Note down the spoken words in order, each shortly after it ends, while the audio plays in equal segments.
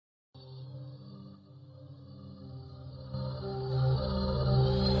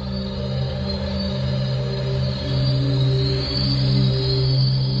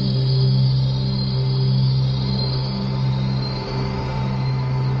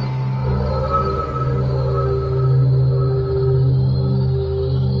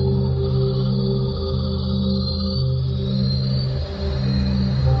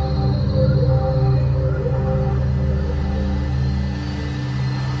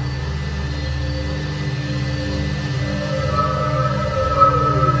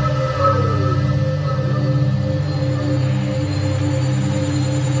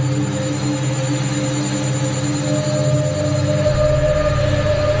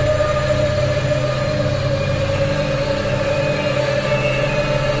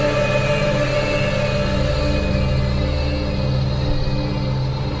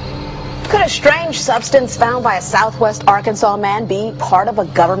strange substance found by a southwest Arkansas man be part of a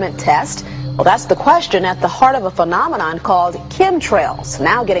government test? Well, that's the question at the heart of a phenomenon called chemtrails,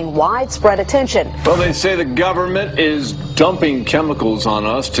 now getting widespread attention. Well, they say the government is dumping chemicals on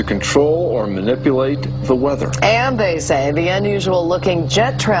us to control or manipulate the weather. And they say the unusual-looking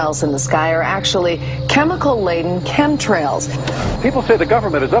jet trails in the sky are actually chemical-laden chemtrails. People say the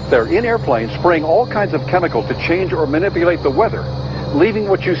government is up there in airplanes spraying all kinds of chemicals to change or manipulate the weather, leaving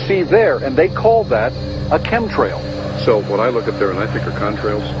what you see there, and they call that a chemtrail. So what I look at there and I think are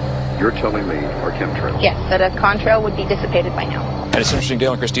contrails, you're telling me are chemtrails? Yes, that a contrail would be dissipated by now. And it's interesting,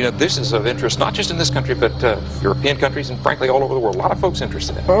 Dale and Christina, this is of interest not just in this country, but European countries and frankly all over the world. A lot of folks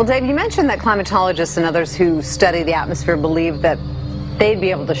interested in it. Well, Dave, you mentioned that climatologists and others who study the atmosphere believe that they'd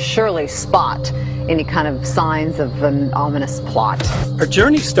be able to surely spot any kind of signs of an ominous plot. Our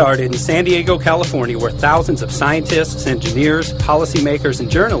journey started in San Diego, California, where thousands of scientists, engineers, policymakers,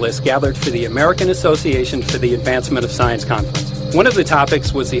 and journalists gathered for the American Association for the Advancement of Science Conference. One of the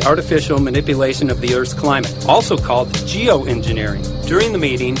topics was the artificial manipulation of the Earth's climate, also called geoengineering. During the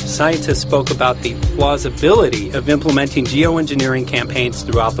meeting, scientists spoke about the plausibility of implementing geoengineering campaigns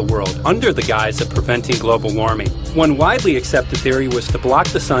throughout the world under the guise of preventing global warming. One widely accepted theory was to block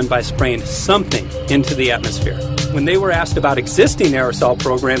the sun by spraying something into the atmosphere. When they were asked about existing aerosol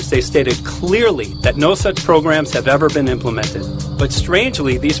programs, they stated clearly that no such programs have ever been implemented. But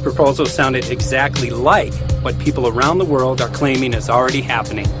strangely, these proposals sounded exactly like what people around the world are claiming is already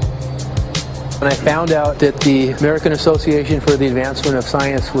happening. When I found out that the American Association for the Advancement of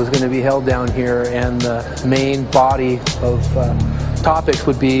Science was going to be held down here and the main body of topics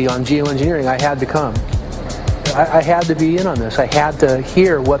would be on geoengineering, I had to come. I had to be in on this. I had to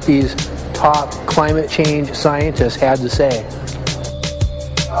hear what these top climate change scientists had to say.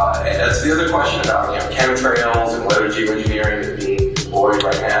 And that's the other question about chemtrails and whether geoengineering is being deployed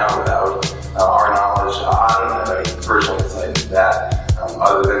right now without our knowledge. I don't have any personal insight into that,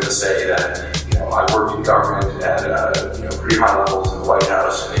 other than to say that I've worked in government at pretty high levels in the White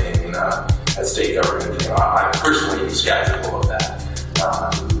House and at state government. I'm personally skeptical of that.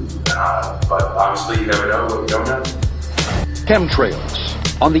 But obviously, you never know what you don't know.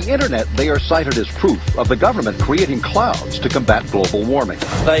 Chemtrails. On the internet, they are cited as proof of the government creating clouds to combat global warming.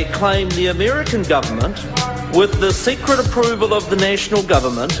 They claim the American government, with the secret approval of the national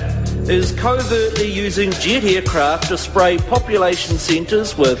government, is covertly using jet aircraft to spray population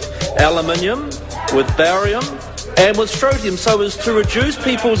centres with aluminium, with barium, and with strontium so as to reduce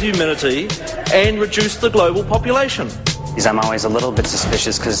people's humidity and reduce the global population. I'm always a little bit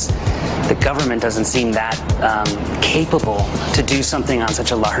suspicious because the government doesn't seem that capable to do something on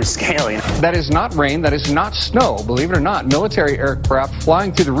such a large scale. That is not rain, that is not snow. Believe it or not, military aircraft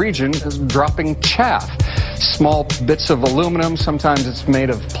flying through the region is dropping chaff. Small bits of aluminum, sometimes it's made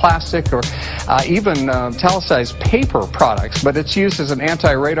of plastic or even talicized paper products, but it's used as an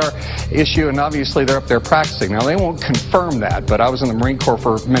anti-radar issue, and obviously they're up there practicing. Now, they won't confirm that, but I was in the Marine Corps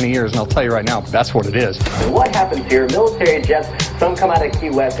for many years, and I'll tell you right now, that's what it is. And what happens here, military jets, some come out of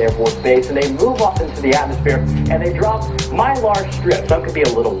Key West Air Force Base, and they move off into the atmosphere, and they drop mylar strips. Some could be a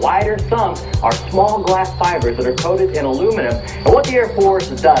little wider, some are small glass fibers that are coated in aluminum. And what the Air Force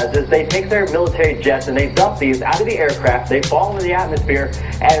does is they take their military jets and they dump these out of the aircraft, they fall into the atmosphere,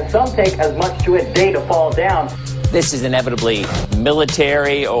 and some take as much to a day to fall down. This is inevitably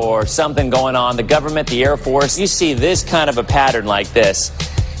military or something going on. The government, the Air Force, you see this kind of a pattern like this,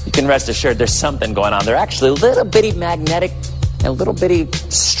 you can rest assured there's something going on. They're actually little bitty magnetic and little bitty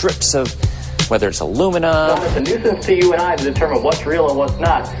strips of, whether it's aluminum. It's a nuisance to you and I to determine what's real and what's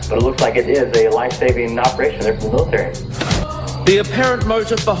not, but it looks like it is a life-saving operation there for the military. The apparent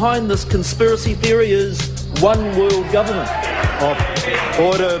motive behind this conspiracy theory is one world government.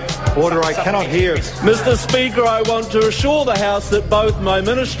 Order, I cannot hear. Mr. Speaker, I want to assure the House that both my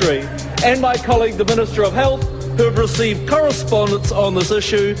ministry and my colleague, the Minister of Health, who have received correspondence on this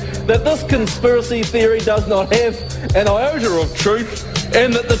issue, that this conspiracy theory does not have an iota of truth,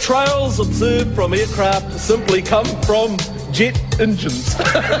 and that the trails observed from aircraft simply come from jet engines.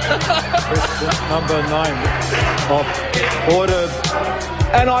 Number 9 of order.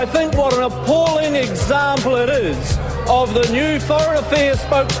 And I think what an appalling example it is of the new Foreign Affairs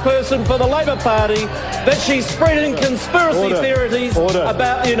spokesperson for the Labour Party that she's spreading conspiracy theories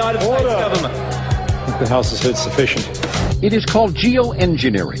about the United States government. I think the House has heard sufficient. It is called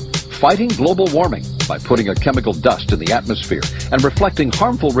geoengineering, fighting global warming by putting a chemical dust in the atmosphere and reflecting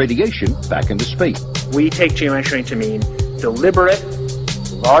harmful radiation back into space. We take geoengineering to mean deliberate,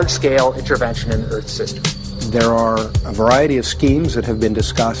 large-scale intervention in the Earth system. There are a variety of schemes that have been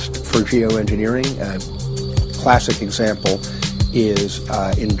discussed for geoengineering. A classic example is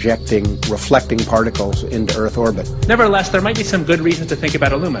injecting reflecting particles into Earth orbit. Nevertheless, there might be some good reasons to think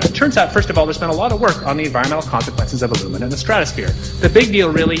about alumina. It turns out, first of all, there's been a lot of work on the environmental consequences of alumina in the stratosphere. The big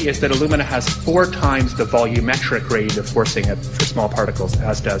deal really is that alumina has 4 times the volumetric rate of forcing for small particles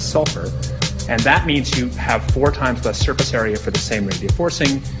as does sulfur. And that means you have 4 times less surface area for the same rate of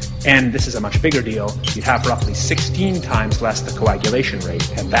forcing. And this is a much bigger deal. You have roughly 16 times less the coagulation rate,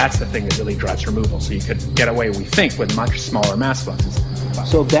 and that's the thing that really drives removal. So you could get away, we think, with much smaller mass fluxes.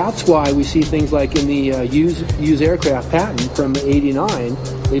 So that's why we see things like in the use aircraft patent from '89,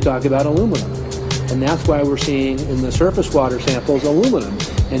 they talk about aluminum. And that's why we're seeing in the surface water samples aluminum.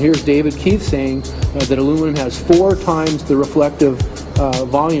 And here's David Keith saying that aluminum has 4 times the reflective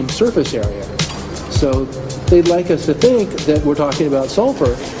volume surface area. So they'd like us to think that we're talking about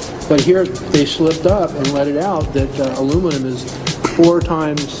sulfur, but here they slipped up and let it out that aluminum is 4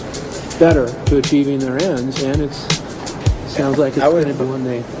 times better to achieving their ends, and it sounds like it's going to be one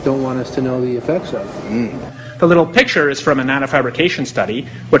they don't want us to know the effects of. The little picture is from a nanofabrication study,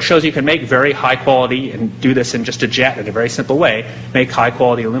 which shows you can make very high quality, and do this in just a jet in a very simple way, make high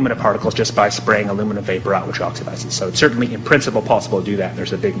quality alumina particles just by spraying aluminum vapor out, which oxidizes. So it's certainly in principle possible to do that.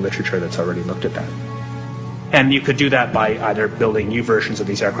 There's a big literature that's already looked at that. And you could do that by either building new versions of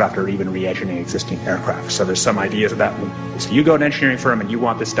these aircraft or even re-engineering existing aircraft. So there's some ideas of that. So you go to an engineering firm and you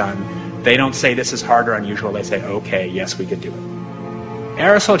want this done. They don't say this is hard or unusual. They say, okay, yes, we could do it.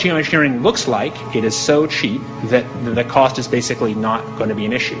 Aerosol geoengineering looks like it is so cheap that the cost is basically not going to be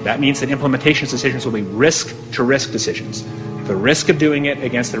an issue. That means that implementation decisions will be risk-to-risk decisions. The risk of doing it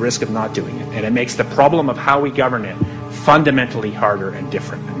against the risk of not doing it. And it makes the problem of how we govern it fundamentally harder and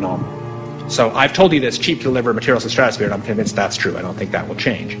different and novel. So I've told you that it's cheap to deliver materials to the stratosphere, and I'm convinced that's true. I don't think that will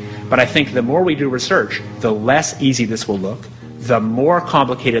change. But I think the more we do research, the less easy this will look, the more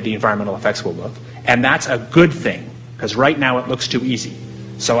complicated the environmental effects will look, and that's a good thing, because right now it looks too easy.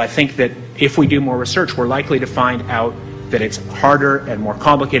 So I think that if we do more research, we're likely to find out that it's harder and more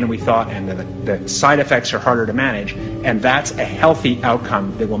complicated than we thought, and that the side effects are harder to manage, and that's a healthy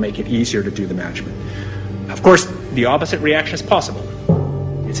outcome that will make it easier to do the management. Of course, the opposite reaction is possible.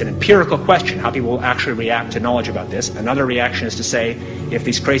 It's an empirical question, how people will actually react to knowledge about this. Another reaction is to say, if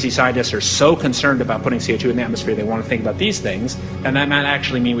these crazy scientists are so concerned about putting CO2 in the atmosphere, they want to think about these things, then that might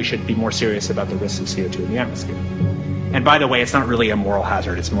actually mean we should be more serious about the risks of CO2 in the atmosphere. And by the way, it's not really a moral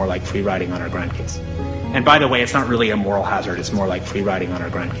hazard, it's more like free riding on our grandkids. And by the way, it's not really a moral hazard, it's more like free riding on our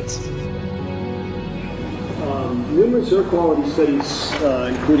grandkids. Numerous air quality studies,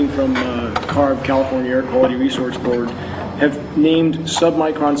 including from CARB, California Air Quality Resource Board, have named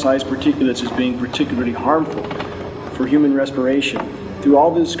submicron-sized particulates as being particularly harmful for human respiration. Through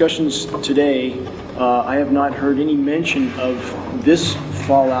all the discussions today, I have not heard any mention of this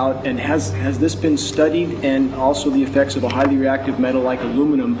fallout, and has this been studied, and also the effects of a highly reactive metal like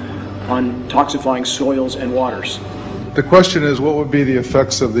aluminum on toxifying soils and waters? The question is, what would be the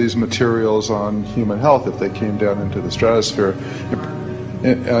effects of these materials on human health if they came down into the stratosphere,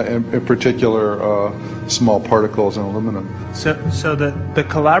 in particular small particles and aluminum? So the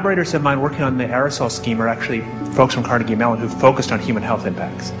collaborators of mine working on the aerosol scheme are actually folks from Carnegie Mellon who focused on human health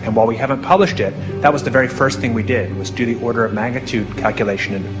impacts. And while we haven't published it, that was the very first thing we did, was do the order of magnitude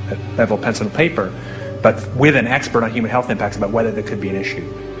calculation in level pencil and paper, but with an expert on human health impacts about whether there could be an issue.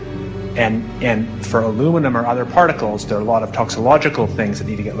 And for aluminum or other particles, there are a lot of toxicological things that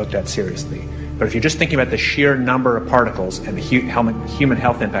need to get looked at seriously. But if you're just thinking about the sheer number of particles and the human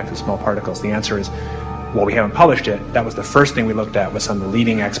health impact of small particles, the answer is, well, we haven't published it. That was the first thing we looked at with some of the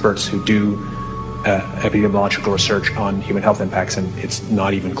leading experts who do epidemiological research on human health impacts, and it's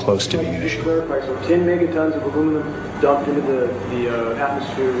not even close to being an issue. To clarify, so 10 megatons of aluminum dumped into the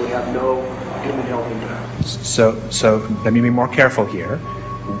atmosphere would have no human health impact. So let me be more careful here.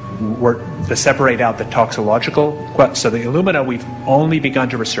 To separate out the toxicological, so the alumina we've only begun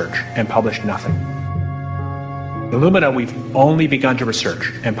to research and published nothing. Alumina we've only begun to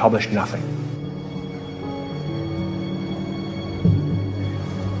research and published nothing.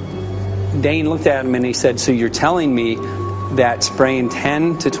 Dane looked at him and he said, so you're telling me that spraying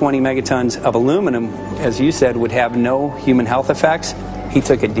 10 to 20 megatons of aluminum, as you said, would have no human health effects? He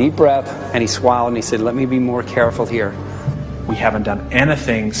took a deep breath and he swallowed and he said, let me be more careful here. We haven't done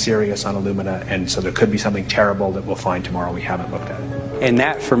anything serious on alumina, and so there could be something terrible that we'll find tomorrow we haven't looked at it. And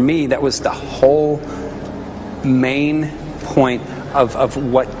that, for me, that was the whole main point of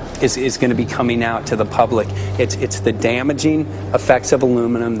what is going to be coming out to the public. It's the damaging effects of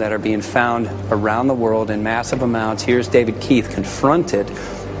aluminum that are being found around the world in massive amounts. Here's David Keith confronted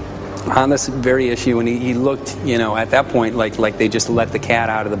on this very issue, and he looked, at that point like they just let the cat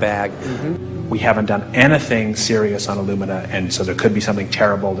out of the bag. Mm-hmm. we haven't done anything serious on Illumina, and so there could be something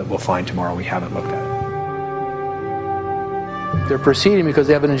terrible that we'll find tomorrow we haven't looked at. They're proceeding because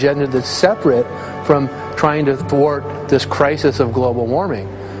they have an agenda that's separate from trying to thwart this crisis of global warming.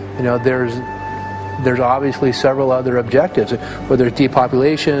 You know, there's obviously several other objectives, whether it's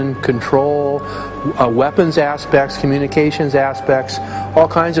depopulation, control, weapons aspects, communications aspects, all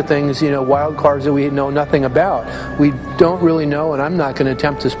kinds of things, you know, wild cards that we know nothing about. We don't really know, and I'm not going to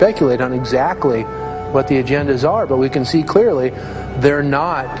attempt to speculate on exactly what the agendas are, but we can see clearly the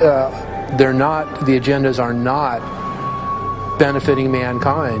agendas are not benefiting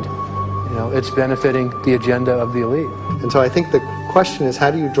mankind. You know, it's benefiting the agenda of the elite. And so I think the question is,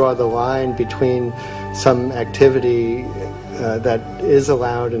 how do you draw the line between some activity that is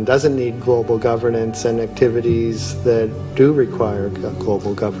allowed and doesn't need global governance and activities that do require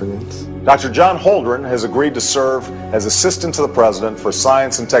global governance? Dr. John Holdren has agreed to serve as Assistant to the President for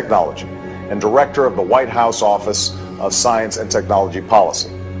Science and Technology and Director of the White House Office of Science and Technology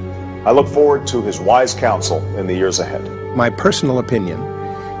Policy. I look forward to his wise counsel in the years ahead. My personal opinion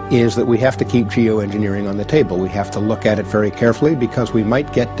is that we have to keep geoengineering on the table. We have to look at it very carefully because we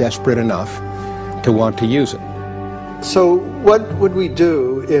might get desperate enough to want to use it. So what would we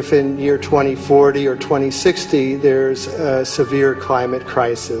do if in year 2040 or 2060 there's a severe climate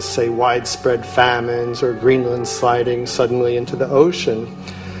crisis, say widespread famines or Greenland sliding suddenly into the ocean?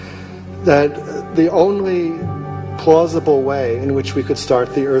 That the only plausible way in which we could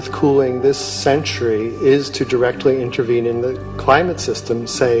start the Earth cooling this century is to directly intervene in the climate system,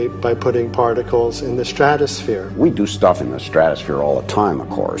 say by putting particles in the stratosphere. We do stuff in the stratosphere all the time, of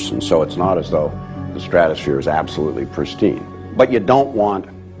course, and so it's not as though the stratosphere is absolutely pristine. But you don't want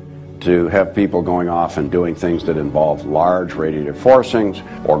to have people going off and doing things that involve large radiative forcings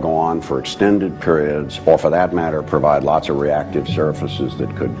or go on for extended periods, or for that matter provide lots of reactive surfaces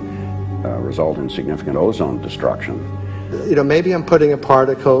that could result in significant ozone destruction. You know, maybe I'm putting a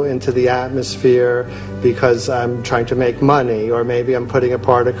particle into the atmosphere because I'm trying to make money, or maybe I'm putting a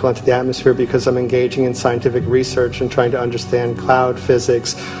particle into the atmosphere because I'm engaging in scientific research and trying to understand cloud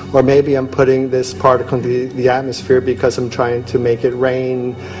physics, or maybe I'm putting this particle into the atmosphere because I'm trying to make it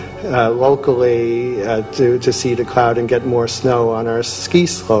rain locally to seed a cloud and get more snow on our ski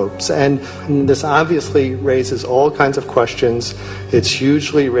slopes. And this obviously raises all kinds of questions. It's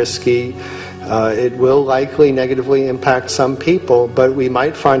hugely risky. It will likely negatively impact some people, but we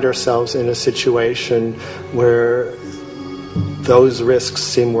might find ourselves in a situation where those risks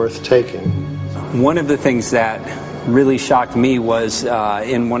seem worth taking. One of the things that really shocked me was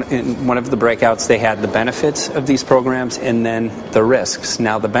in one of the breakouts they had the benefits of these programs and then the risks.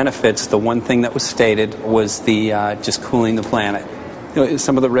 Now the benefits, the one thing that was stated was the just cooling the planet. You know,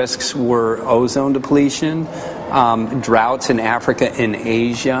 some of the risks were ozone depletion, droughts in Africa and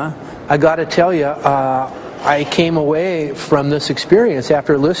Asia. I got to tell you, I came away from this experience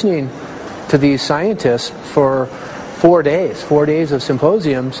after listening to these scientists for 4 days of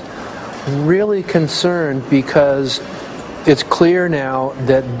symposiums, really concerned because it's clear now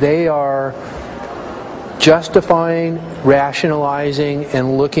that they are justifying, rationalizing,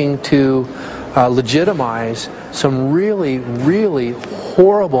 and looking to legitimize some really, really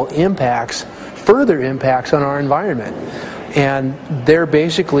horrible impacts, further impacts on our environment. And they're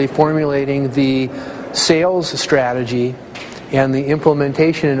basically formulating the sales strategy and the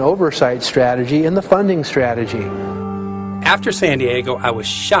implementation and oversight strategy and the funding strategy. After San Diego, I was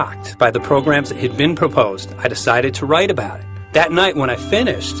shocked by the programs that had been proposed. I decided to write about it. That night when I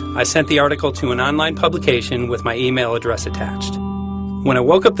finished, I sent the article to an online publication with my email address attached. When I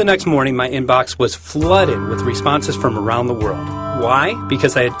woke up the next morning, my inbox was flooded with responses from around the world. Why?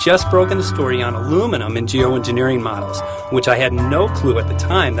 Because I had just broken the story on aluminum in geoengineering models, which I had no clue at the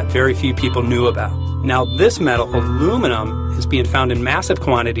time that very few people knew about. Now this metal, aluminum, is being found in massive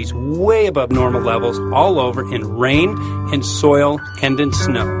quantities way above normal levels all over in rain, in soil, and in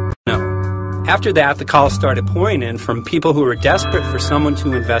snow. After that, the calls started pouring in from people who were desperate for someone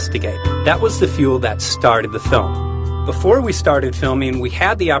to investigate. That was the fuel that started the film. Before we started filming, we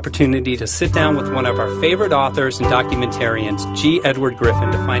had the opportunity to sit down with one of our favorite authors and documentarians, G. Edward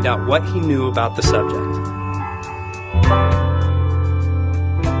Griffin, to find out what he knew about the subject.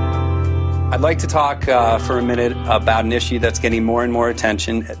 I'd like to talk for a minute about an issue that's getting more and more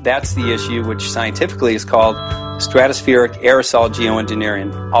attention. That's the issue which scientifically is called stratospheric aerosol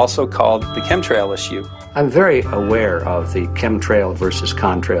geoengineering, also called the chemtrail issue. I'm very aware of the chemtrail versus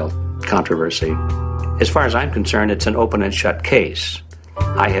contrail controversy. As far as I'm concerned, it's an open and shut case.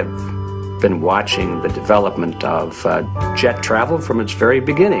 I have been watching the development of jet travel from its very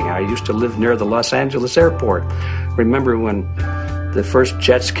beginning. I used to live near the Los Angeles airport. Remember when the first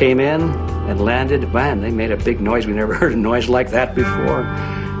jets came in and landed. Man, they made a big noise. We never heard a noise like that before.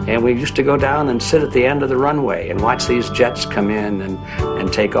 And we used to go down and sit at the end of the runway and watch these jets come in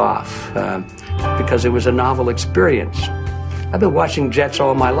and take off because it was a novel experience. I've been watching jets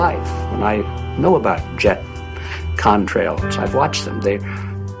all my life, and I know about jet contrails. I've watched them.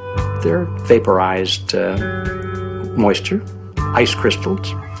 They're vaporized moisture, ice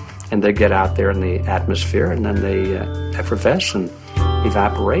crystals, and they get out there in the atmosphere, and then they effervesce and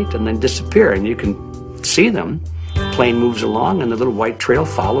evaporate and then disappear, and you can see them. Plane moves along, and the little white trail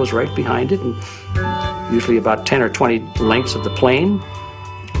follows right behind it, and usually about 10 or 20 lengths of the plane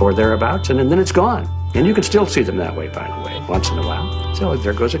or thereabouts, and then it's gone. And you can still see them that way, by the way, once in a while. So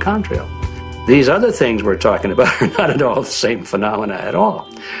there goes a contrail. These other things we're talking about are not at all the same phenomena at all.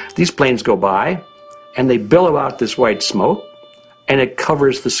 These planes go by, and they billow out this white smoke, and it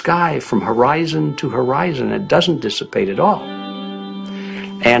covers the sky from horizon to horizon. It doesn't dissipate at all.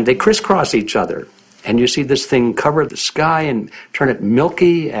 And they crisscross each other. And you see this thing cover the sky and turn it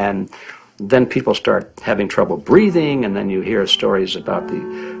milky, and then people start having trouble breathing, and then you hear stories about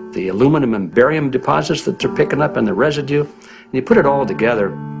the aluminum and barium deposits that they're picking up and the residue. And you put it all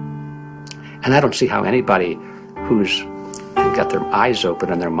together, and I don't see how anybody who's got their eyes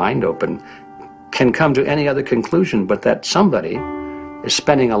open and their mind open can come to any other conclusion but that somebody is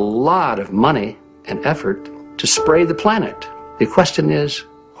spending a lot of money and effort to spray the planet. The question is,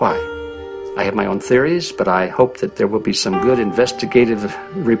 why? I have my own theories, but I hope that there will be some good investigative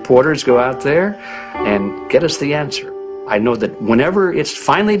reporters go out there and get us the answer. I know that whenever it's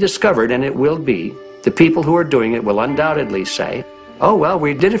finally discovered, and it will be, the people who are doing it will undoubtedly say, oh, well,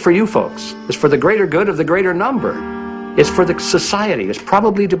 we did it for you folks. It's for the greater good of the greater number. It's for the society. It's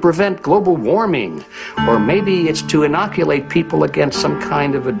probably to prevent global warming. Or maybe it's to inoculate people against some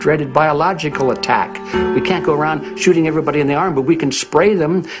kind of a dreaded biological attack. We can't go around shooting everybody in the arm, but we can spray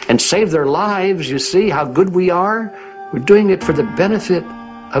them and save their lives. You see how good we are? We're doing it for the benefit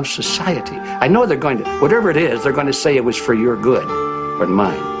of society. I know they're going to, whatever it is, they're going to say it was for your good or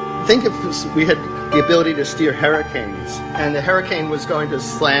mine. Think if we had the ability to steer hurricanes, and the hurricane was going to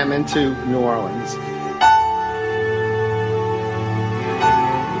slam into New Orleans.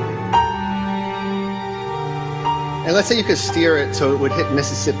 And let's say you could steer it so it would hit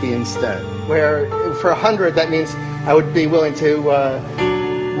Mississippi instead, where for 100, that means I would be willing to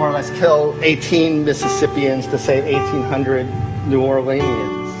more or less kill 18 Mississippians to save 1,800 New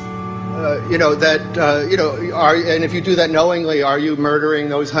Orleanians. And if you do that knowingly, are you murdering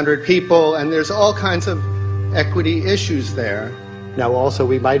those 100 people? And there's all kinds of equity issues there. Now, also,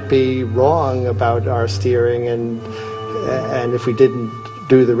 we might be wrong about our steering, and if we didn't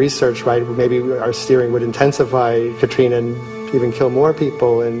do the research right, maybe our steering would intensify Katrina and even kill more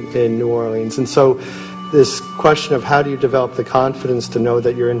people in New Orleans. And so this question of how do you develop the confidence to know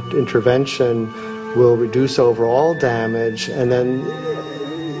that your intervention will reduce overall damage, and then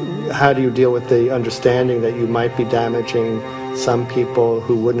how do you deal with the understanding that you might be damaging some people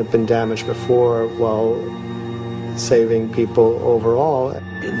who wouldn't have been damaged before while saving people overall?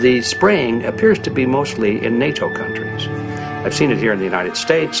 The spraying appears to be mostly in NATO countries. I've seen it here in the United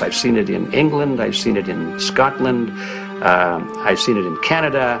States, I've seen it in England, I've seen it in Scotland, I've seen it in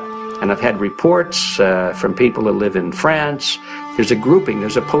Canada, and I've had reports from people who live in France. There's a grouping,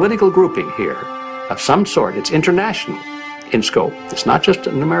 there's a political grouping here of some sort. It's international in scope. It's not just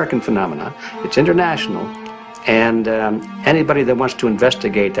an American phenomenon, it's international. And anybody that wants to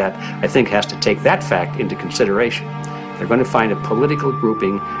investigate that, I think, has to take that fact into consideration. They're going to find a political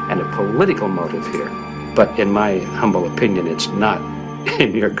grouping and a political motive here. But in my humble opinion, it's not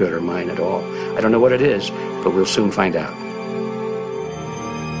in your good or mine at all. I don't know what it is, but we'll soon find out.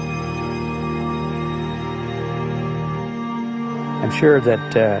 I'm sure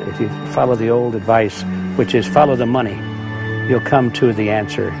that if you follow the old advice, which is follow the money, you'll come to the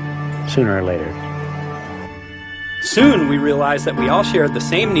answer sooner or later. Soon we realized that we all shared the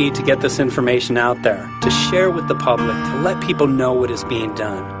same need to get this information out there, to share with the public, to let people know what is being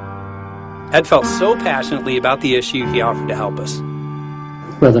done. Ed felt so passionately about the issue, he offered to help us.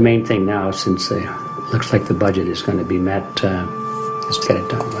 Well, the main thing now, since it looks like the budget is going to be met, is to get it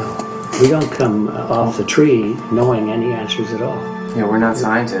done well. We don't come off the tree knowing any answers at all. Yeah, we're not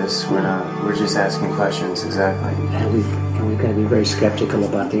scientists. We're just asking questions, exactly. And we've got to be very skeptical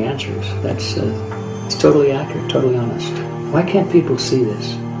about the answers. That's it's totally accurate, totally honest. Why can't people see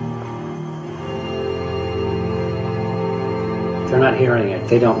this? They're not hearing it.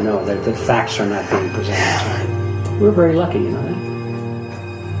 They don't know that the facts are not being presented. We're very lucky, you know that?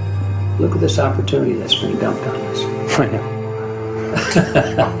 Look at this opportunity that's being dumped on us. I know.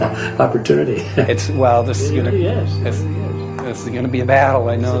 Opportunity. It's, well, this is going to... Yes. This is going to be a battle,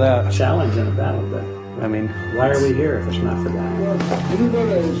 I know that. A challenge and a battle, but I mean, why are we here if it's not for that? We're going to go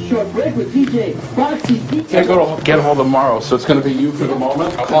to a short break with DJ Foxy. I go to get him all tomorrow, so it's going to be you for the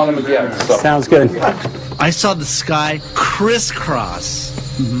moment. I'll call him again. So. Sounds good. I saw the sky crisscross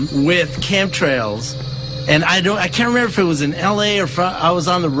with chemtrails, and I can't remember if it was in LA or I was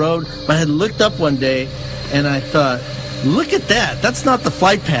on the road, but I had looked up one day, and I thought, look at that. That's not the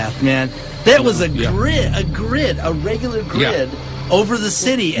flight path, man. That was a regular grid. Over the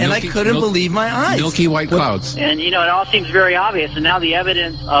city, and I couldn't believe my eyes. Milky white clouds. And, it all seems very obvious, and now the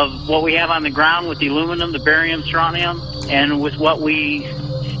evidence of what we have on the ground with the aluminum, the barium, strontium, and with what we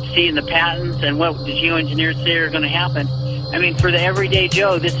see in the patents and what the geoengineers say are going to happen, I mean, for the everyday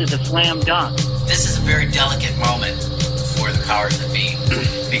Joe, this is a slam dunk. This is a very delicate moment for the powers that be,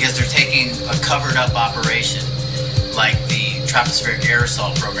 because they're taking a covered-up operation like the tropospheric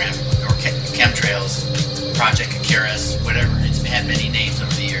aerosol program, or chemtrails, Project Icarus, whatever. It's had many names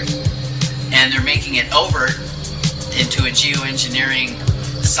over the years. And they're making it overt into a geoengineering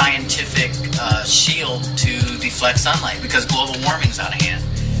scientific shield to deflect sunlight because global warming's out of hand.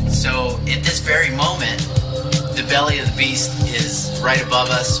 So at this very moment, the belly of the beast is right above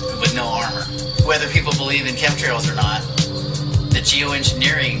us with no armor. Whether people believe in chemtrails or not, the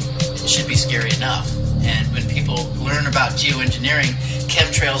geoengineering should be scary enough. And when people learn about geoengineering,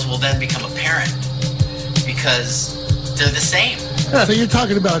 chemtrails will then become apparent because they're the same. So you're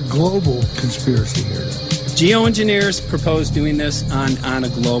talking about global conspiracy here. Geoengineers propose doing this on a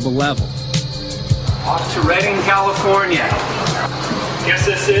global level. Off to Redding, California. Guess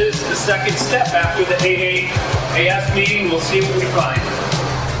this is the second step after the AAAS meeting. We'll see what we find.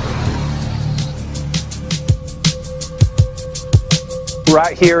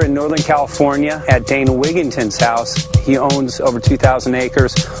 Right here in Northern California at Dana Wigington's house. He owns over 2,000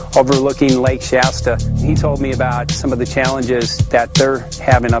 acres overlooking Lake Shasta. He told me about some of the challenges that they're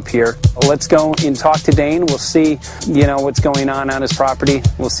having up here. Let's go and talk to Dane. We'll see, what's going on his property.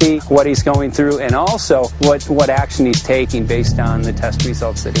 We'll see what he's going through and also what action he's taking based on the test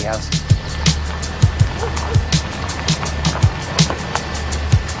results that he has.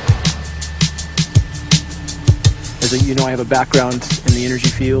 As you know, I have a background in the energy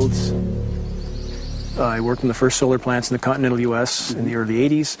fields. I worked in the first solar plants in the continental U.S. in the early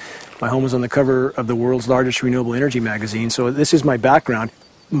 80s. My home was on the cover of the world's largest renewable energy magazine, so this is my background.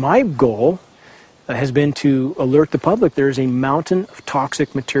 My goal has been to alert the public there is a mountain of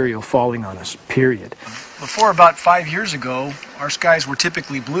toxic material falling on us, period. Before about 5 years ago, our skies were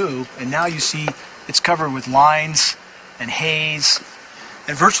typically blue, and now you see it's covered with lines and haze,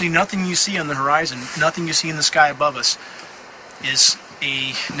 and virtually nothing you see on the horizon, nothing you see in the sky above us is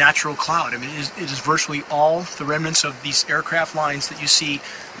a natural cloud. I mean, it is virtually all the remnants of these aircraft lines that you see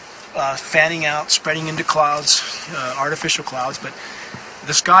fanning out, spreading into clouds, artificial clouds, but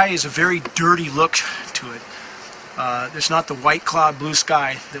the sky is a very dirty look to it. There's not the white cloud blue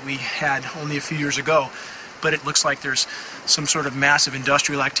sky that we had only a few years ago, but it looks like there's some sort of massive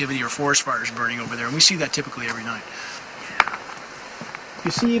industrial activity or forest fires burning over there, and we see that typically every night. You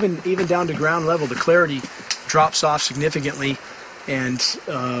see even down to ground level, the clarity drops off significantly, and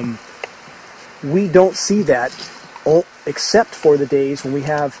we don't see that except for the days when we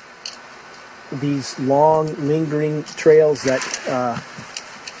have these long, lingering trails that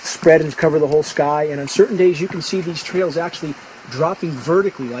spread and cover the whole sky, and on certain days you can see these trails actually dropping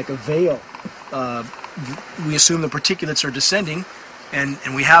vertically like a veil. We assume the particulates are descending, and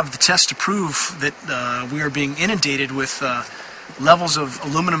we have the test to prove that we are being inundated with levels of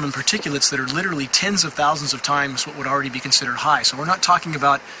aluminum and particulates that are literally tens of thousands of times what would already be considered high. So we're not talking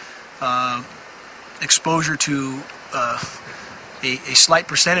about exposure to a slight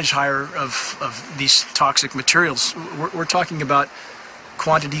percentage higher of these toxic materials. We're talking about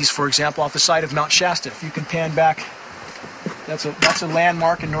quantities, for example, off the side of Mount Shasta. If you can pan back, that's a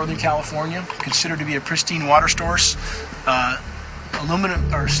landmark in Northern California, considered to be a pristine water source.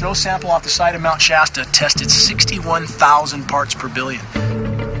 Aluminum or snow sample off the side of Mount Shasta tested 61,000 parts per billion.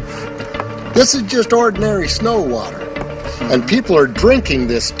 This is just ordinary snow water, and people are drinking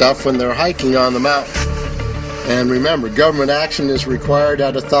this stuff when they're hiking on the mountain. And remember, government action is required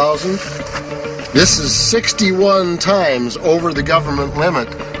at 1,000. This is 61 times over the government limit,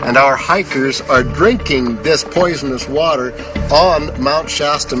 and our hikers are drinking this poisonous water on Mount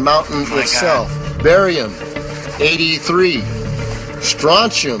Shasta Mountain itself. Barium, 83.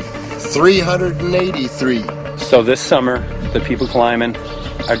 Strontium, 383. So this summer, the people climbing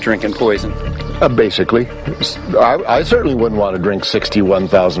are drinking poison. Basically. I certainly wouldn't want to drink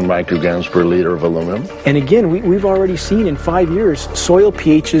 61,000 micrograms per liter of aluminum. And again, we've already seen in 5 years soil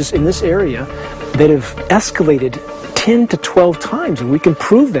pHs in this area that have escalated 10 to 12 times, and we can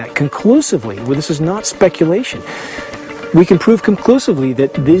prove that conclusively. Well, this is not speculation. We can prove conclusively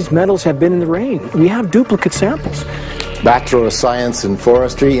that these metals have been in the rain. We have duplicate samples. Bachelor of Science in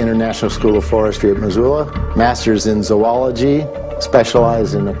Forestry, International School of Forestry at Missoula. Master's in Zoology,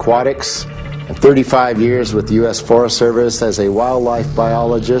 specialized in aquatics. And 35 years with the U.S. Forest Service as a wildlife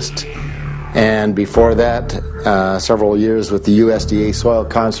biologist. And before that, several years with the USDA Soil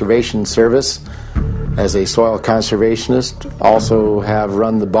Conservation Service as a soil conservationist. Also have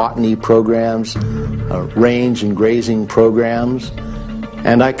run the botany programs, range and grazing programs.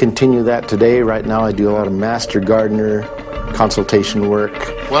 And I continue that today. Right now I do a lot of master gardener consultation work.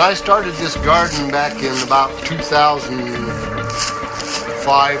 When I started this garden back in about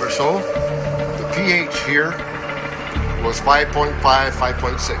 2005 or so, the pH here was 5.5,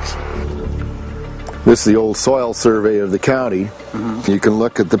 5.6. This is the old soil survey of the county. You can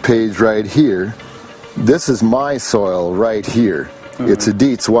look at the page right here. This is my soil right here. It's a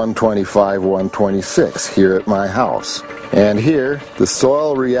Dietz 125, 126 here at my house. And here, the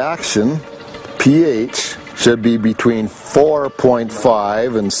soil reaction pH should be between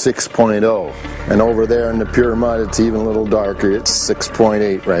 4.5 and 6.0. And over there in the pure mud, it's even a little darker. It's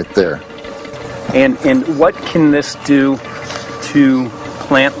 6.8 right there. And what can this do to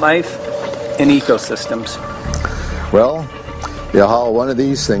plant life and ecosystems? Well, you haul one of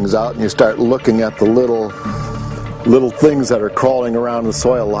these things out and you start looking at the little things that are crawling around the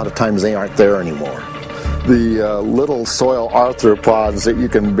soil. A lot of times they aren't there anymore. The little soil arthropods that you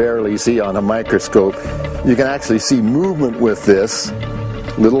can barely see on a microscope, you can actually see movement with this.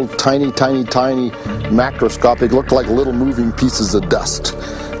 Little tiny macroscopic, look like little moving pieces of dust.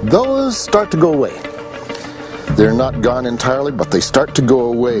 Those start to go away. They're not gone entirely, but they start to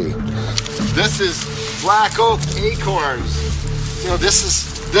go away. This is black oak acorns. You know, this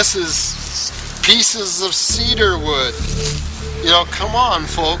is pieces of cedar wood. You know, come on,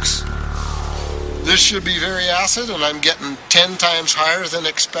 folks. This should be very acid, and I'm getting 10 times higher than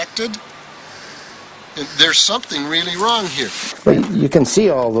expected. And there's something really wrong here. But you can see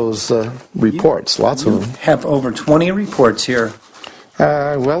all those reports, lots of them. Have over 20 reports here.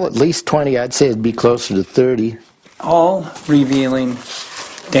 Well, at least 20. I'd say it'd be closer to 30. All revealing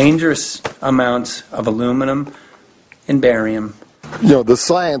dangerous amounts of aluminum and barium. You know, the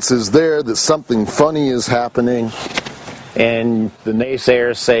science is there that something funny is happening. And the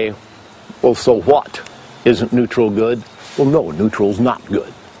naysayers say, well, so what? Isn't neutral good? Well, no, neutral's not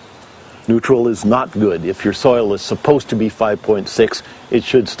good. Neutral is not good. If your soil is supposed to be 5.6, it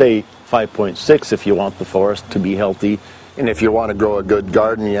should stay 5.6 if you want the forest to be healthy. And if you want to grow a good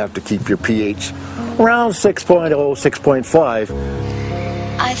garden, you have to keep your pH around 6.0, 6.5.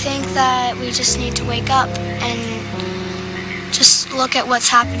 I think that we just need to wake up and just look at what's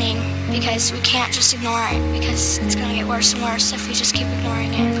happening, because we can't just ignore it, because it's going to get worse and worse if we just keep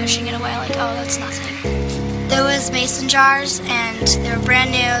ignoring it and pushing it away like, oh, that's nothing. There was mason jars, and they were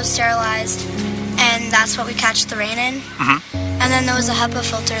brand new, sterilized, and that's what we catch the rain in. And then there was a HEPA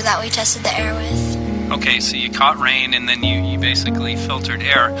filter that we tested the air with. Okay, so you caught rain and then you basically filtered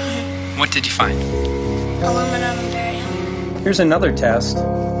air. What did you find? Aluminum and barium. Here's another test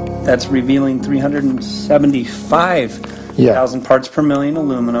that's revealing 375,000 parts per million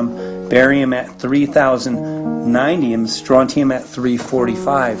aluminum, barium at 3,090, and strontium at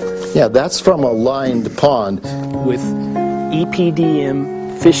 345. Yeah, that's from a lined pond. With EPDM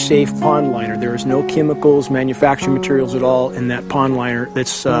fish-safe pond liner. There is no chemicals, manufacturing materials at all in that pond liner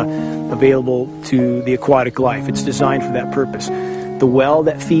that's available to the aquatic life. It's designed for that purpose. The well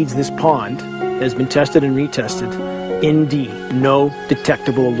that feeds this pond has been tested and retested. ND, no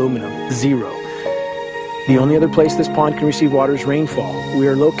detectable aluminum, 0. The only other place this pond can receive water is rainfall. We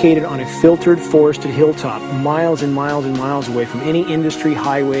are located on a filtered, forested hilltop, miles and miles and miles away from any industry,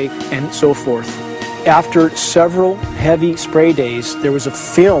 highway, and so forth. After several heavy spray days, there was a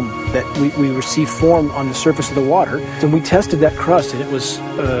film that we received formed on the surface of the water, and we tested that crust, and it was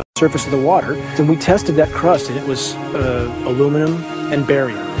aluminum and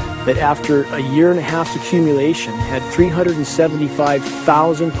barium. That after a year and a half's accumulation had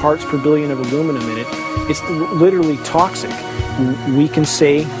 375,000 parts per billion of aluminum in it. It's literally toxic. We can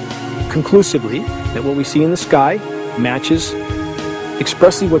say conclusively that what we see in the sky matches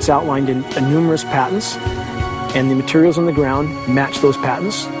expressly what's outlined in numerous patents, and the materials on the ground match those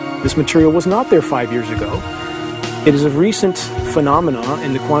patents. This material was not there 5 years ago. It is a recent phenomena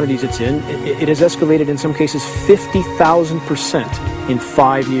in the quantities it's in. It has escalated in some cases 50,000% in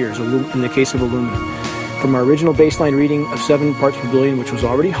 5 years in the case of aluminum. From our original baseline reading of 7 parts per billion, which was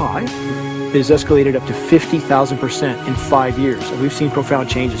already high, it has escalated up to 50,000% in 5 years. And we've seen profound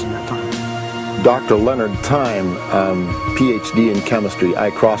changes in that time. Dr. Leonard Time, PhD in chemistry,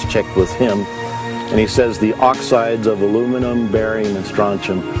 I cross-checked with him, and he says the oxides of aluminum, barium, and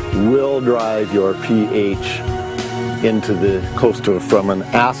strontium will drive your pH into the from an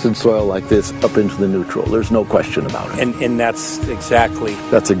acid soil like this up into the neutral. There's no question about it. And that's exactly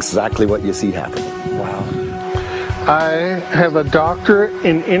what you see happening. Wow. I have a doctorate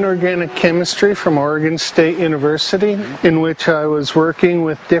in inorganic chemistry from Oregon State University, in which I was working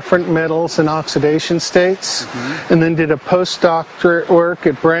with different metals and oxidation states, and then did a postdoctorate work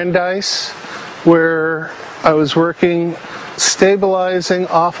at Brandeis, where I was working stabilizing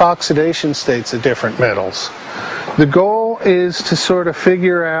off-oxidation states of different metals. The goal is to sort of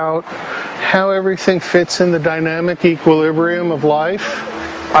figure out how everything fits in the dynamic equilibrium of life.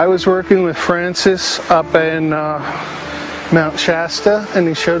 I was working with Francis up in Mount Shasta, and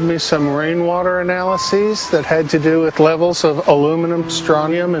he showed me some rainwater analyses that had to do with levels of aluminum,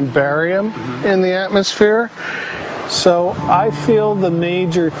 strontium, and barium in the atmosphere. So I feel the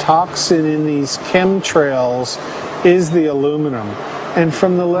major toxin in these chemtrails is the aluminum. And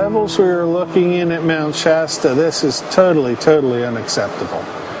from the levels we were looking in at Mount Shasta, this is totally, totally unacceptable.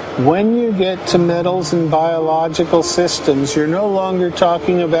 When you get to metals and biological systems, you're no longer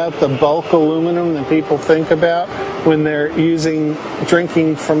talking about the bulk aluminum that people think about when they're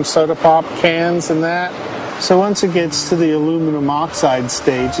drinking from soda pop cans and that. So once it gets to the aluminum oxide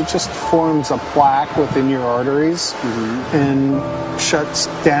stage, it just forms a plaque within your arteries and shuts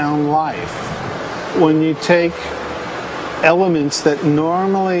down life. When you take elements that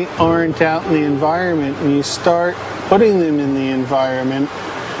normally aren't out in the environment and you start putting them in the environment,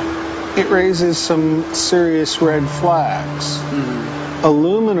 it raises some serious red flags.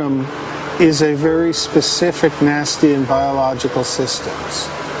 Aluminum is a very specific, nasty in biological systems.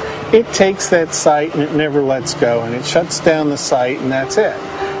 It takes that site and it never lets go, and it shuts down the site, and that's it.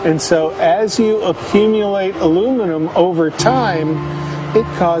 And so as you accumulate aluminum over time, it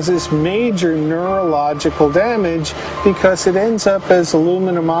causes major neurological damage because it ends up as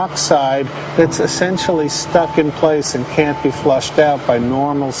aluminum oxide that's essentially stuck in place and can't be flushed out by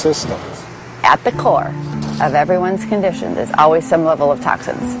normal systems. At the core of everyone's condition, there's always some level of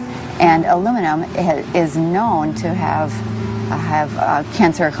toxins. And aluminum is known to have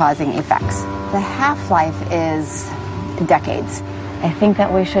cancer-causing effects. The half-life is decades. I think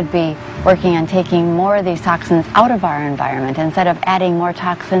that we should be working on taking more of these toxins out of our environment instead of adding more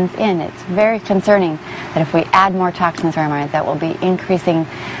toxins in. It's very concerning that if we add more toxins to our environment, that will be increasing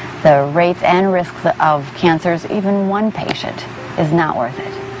the rates and risks of cancers. Even one patient is not worth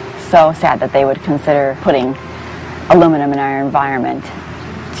it. So sad that they would consider putting aluminum in our environment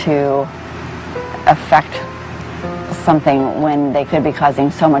to affect something when they could be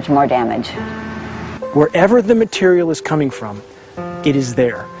causing so much more damage. Wherever the material is coming from, it is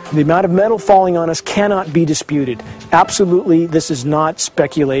there. The amount of metal falling on us cannot be disputed. Absolutely, this is not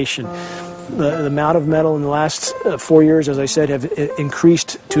speculation. The amount of metal in the last 4 years, as I said, have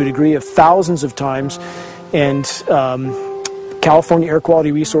increased to a degree of thousands of times, and California Air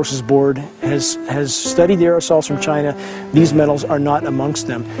Quality Resources Board has studied the aerosols from China. These metals are not amongst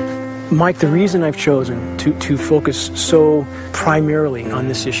them. Mike, the reason I've chosen to focus so primarily on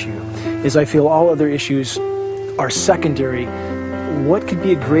this issue is I feel all other issues are secondary. What could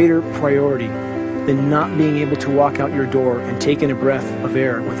be a greater priority than not being able to walk out your door and take in a breath of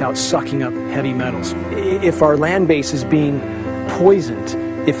air without sucking up heavy metals? If our land base is being poisoned,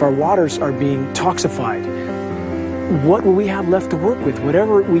 if our waters are being toxified, what will we have left to work with?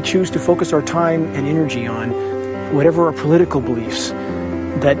 Whatever we choose to focus our time and energy on, whatever our political beliefs,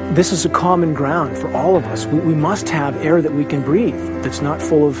 that this is a common ground for all of us. We must have air that we can breathe that's not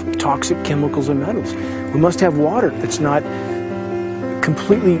full of toxic chemicals and metals. We must have water that's not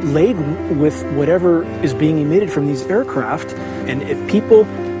completely laden with whatever is being emitted from these aircraft. And if people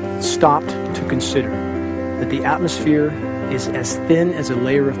stopped to consider that the atmosphere is as thin as a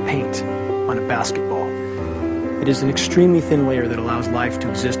layer of paint on a basketball, it is an extremely thin layer that allows life to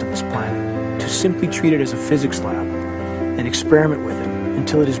exist on this planet. To simply treat it as a physics lab and experiment with it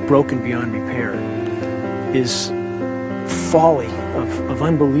until it is broken beyond repair is folly of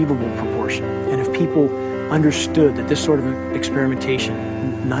unbelievable proportion. And if people understood that this sort of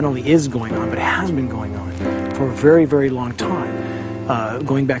experimentation not only is going on, but has been going on for a very, very long time.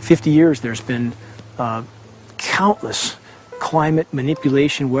 Going back 50 years, there's been countless climate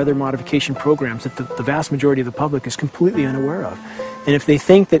manipulation, weather modification programs that the vast majority of the public is completely unaware of. And if they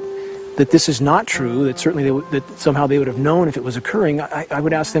think that this is not true, that certainly that somehow they would have known if it was occurring, I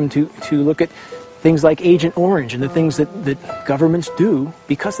would ask them to look at things like Agent Orange and the things that governments do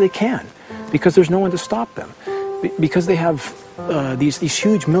because they can, because there's no one to stop them. because they have these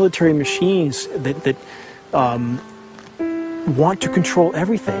huge military machines that want to control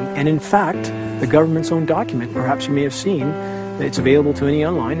everything. And in fact, the government's own document, perhaps you may have seen, it's available to any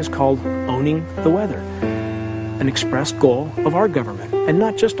online, is called Owning the Weather, an express goal of our government, and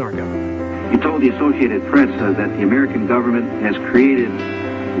not just our government. He told the Associated Press that the American government has created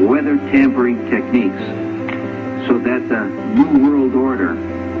weather tampering techniques so that the New World Order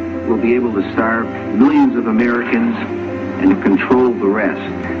will be able to starve millions of Americans and control the rest.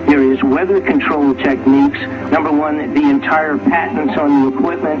 There is weather control techniques. Number one, the entire patents on the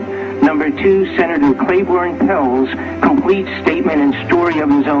equipment. Number two, Senator Claiborne Pell's complete statement and story of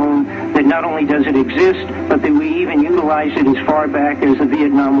his own that not only does it exist, but that we even utilize it as far back as the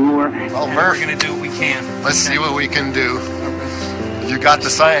Vietnam War. Well, Murph, we're going to do what we can. Let's see what we can do. You got the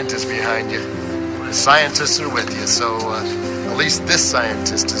scientists behind you. The scientists are with you, so at least this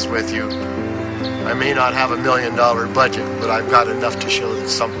scientist is with you. I may not have $1 million budget, but I've got enough to show that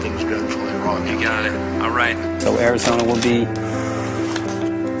something's dreadfully wrong. You got it. All right. So Arizona will be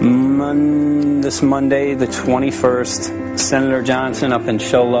this Monday, the 21st. Senator Johnson up in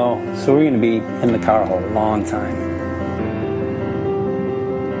Show Low. So we're going to be in the car a long time.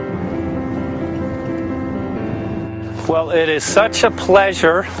 Well, it is such a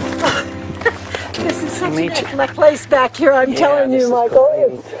pleasure. This is such a place back here, I'm telling you,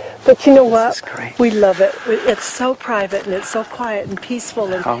 Michael. But you know what? We love it. It's so private and it's so quiet and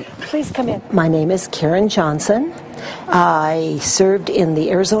peaceful. And please come in. My name is Karen Johnson. I served in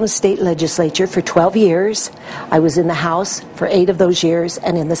the Arizona State Legislature for 12 years. I was in the House for 8 of those years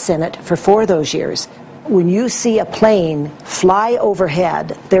and in the Senate for 4 of those years. When you see a plane fly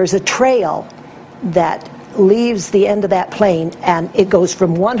overhead, there's a trail that leaves the end of that plane, and it goes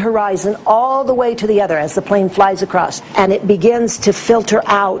from one horizon all the way to the other as the plane flies across, and it begins to filter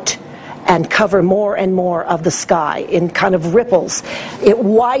out and cover more and more of the sky in kind of ripples. It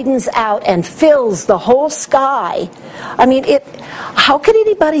widens out and fills the whole sky. I mean, how could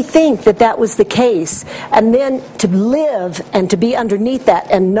anybody think that that was the case? And then to live and to be underneath that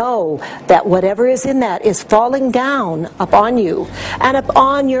and know that whatever is in that is falling down upon you and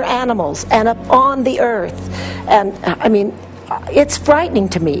upon your animals and upon the earth. And I mean, it's frightening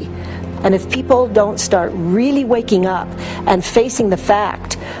to me. And if people don't start really waking up and facing the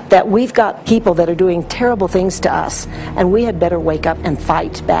fact that we've got people that are doing terrible things to us, and we had better wake up and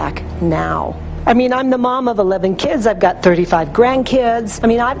fight back now. I mean, I'm the mom of 11 kids. I've got 35 grandkids. I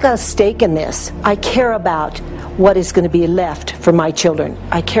mean, I've got a stake in this. I care about what is going to be left for my children.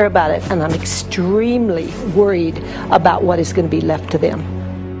 I care about it, and I'm extremely worried about what is going to be left to them.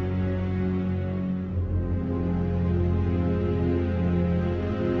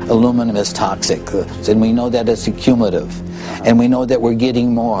 Aluminum is toxic, and we know that it's accumulative, and we know that we're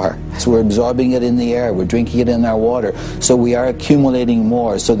getting more. So we're absorbing it in the air, we're drinking it in our water, so we are accumulating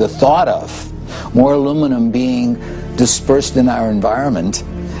more. So the thought of more aluminum being dispersed in our environment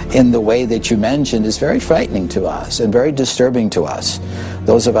in the way that you mentioned is very frightening to us and very disturbing to us.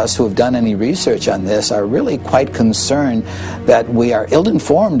 Those of us who have done any research on this are really quite concerned that we are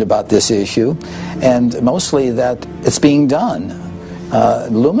ill-informed about this issue, and mostly that it's being done.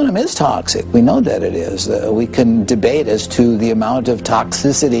 Aluminum is toxic. We know that it is. We can debate as to the amount of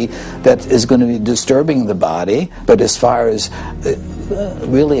toxicity that is going to be disturbing the body, but as far as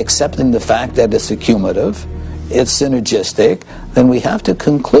really accepting the fact that it's accumulative, it's synergistic, then we have to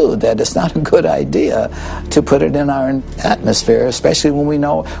conclude that it's not a good idea to put it in our atmosphere, especially when we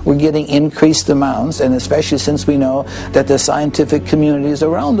know we're getting increased amounts, and especially since we know that the scientific communities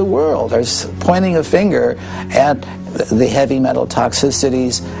around the world are pointing a finger at the heavy metal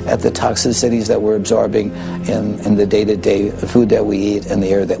toxicities, at the toxicities that we're absorbing in the day-to-day food that we eat and the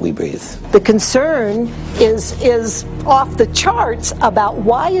air that we breathe. The concern is off the charts about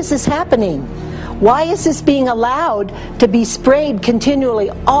why is this happening? Why is this being allowed to be sprayed continually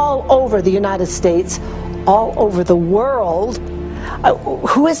all over the United States, all over the world?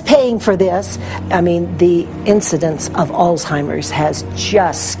 Who is paying for this? I mean, the incidence of Alzheimer's has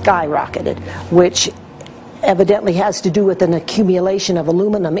just skyrocketed, which evidently has to do with an accumulation of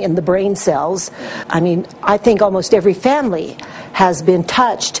aluminum in the brain cells. I mean, I think almost every family has been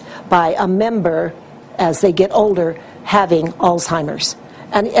touched by a member as they get older having Alzheimer's.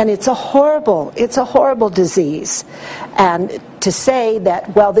 And it's a horrible disease. And to say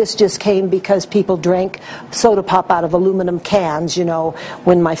that, well, this just came because people drank soda pop out of aluminum cans, you know,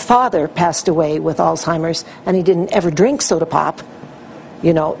 when my father passed away with Alzheimer's and he didn't ever drink soda pop,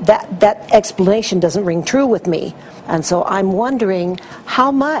 you know, that explanation doesn't ring true with me. And so I'm wondering,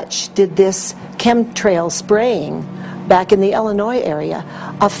 how much did this chemtrail spraying back in the Illinois area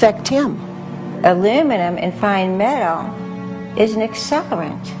affect him? aluminum and fine metal is an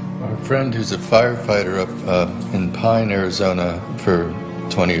accelerant. Our friend who's a firefighter up in Pine, Arizona for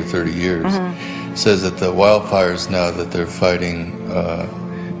 20 or 30 years says that the wildfires now that they're fighting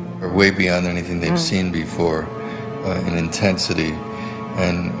are way beyond anything they've seen before in intensity.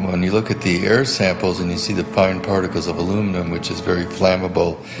 And when you look at the air samples and you see the fine particles of aluminum, which is very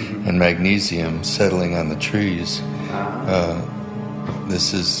flammable, and magnesium settling on the trees,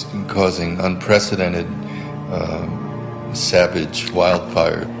 this is causing unprecedented savage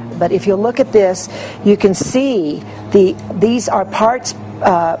wildfire. But if you look at this, you can see these are parts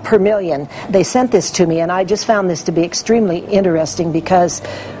per million. They sent this to me, and I just found this to be extremely interesting because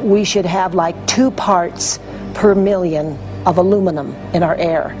we should have like 2 parts per million of aluminum in our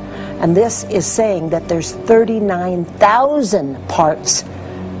air. And this is saying that there's 39,000 parts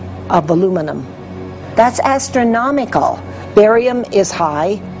of aluminum. That's astronomical. Barium is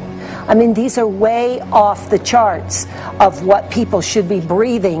high. I mean, these are way off the charts of what people should be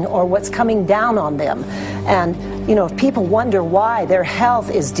breathing or what's coming down on them. And, you know, if people wonder why their health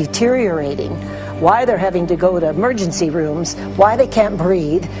is deteriorating, why they're having to go to emergency rooms, why they can't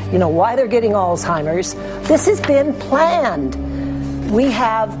breathe, you know, why they're getting Alzheimer's, this has been planned. We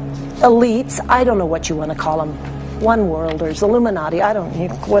have elites, I don't know what you want to call them, one worlders, Illuminati, I don't,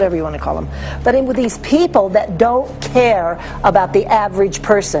 whatever you want to call them. But with these people that don't care about the average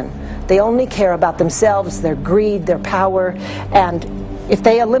person. They only care about themselves, their greed, their power, and if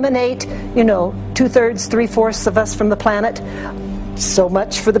they eliminate, you know, 2/3, 3/4 of us from the planet, so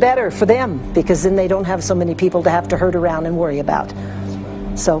much for the better for them, because then they don't have so many people to have to herd around and worry about.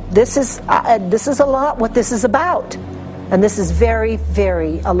 So this is a lot what this is about, and this is very,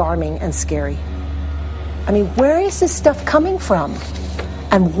 very alarming and scary. I mean, where is this stuff coming from,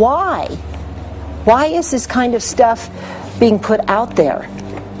 and why? Why is this kind of stuff being put out there?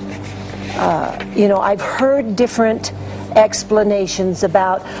 You know, I've heard different explanations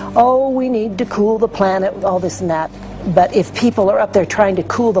about, oh, we need to cool the planet, all this and that. But if people are up there trying to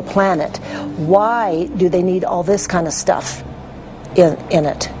cool the planet, why do they need all this kind of stuff in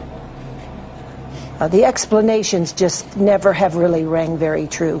it? The explanations just never have really rang very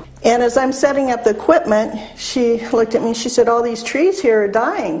true. And as I'm setting up the equipment, she looked at me, she said, all these trees here are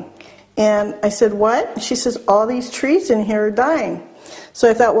dying. And I said, what? She says, all these trees in here are dying. So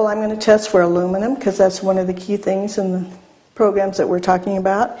I thought, well, I'm going to test for aluminum, because that's one of the key things in the programs that we're talking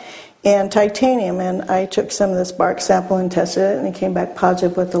about, and titanium. And I took some of this bark sample and tested it, and it came back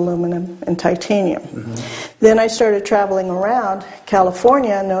positive with aluminum and titanium. Then I started traveling around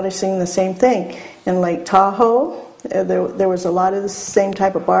California, noticing the same thing. In Lake Tahoe, there was a lot of the same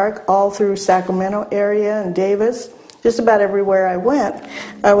type of bark, all through Sacramento area and Davis. Just about everywhere I went,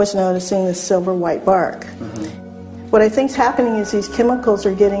 I was noticing this silver white bark. What I think is happening is these chemicals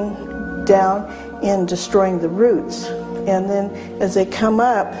are getting down and destroying the roots. And then as they come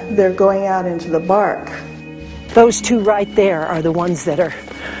up, they're going out into the bark. Those 2 right there are the ones that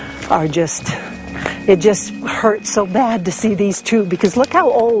are just, it just hurts so bad to see these 2, because look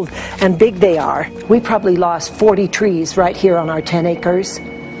how old and big they are. We probably lost 40 trees right here on our 10 acres.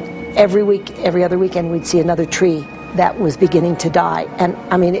 Every week, every other weekend, we'd see another tree that was beginning to die. And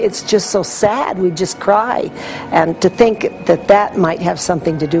I mean, it's just so sad, we just cry. And to think that that might have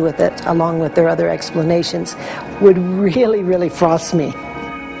something to do with it, along with their other explanations, would really, really frost me.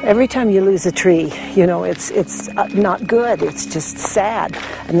 Every time you lose a tree, you know, it's not good, it's just sad.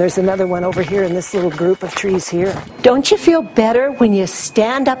 And there's another one over here in this little group of trees here. Don't you feel better when you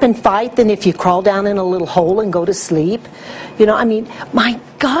stand up and fight than if you crawl down in a little hole and go to sleep? You know, I mean, my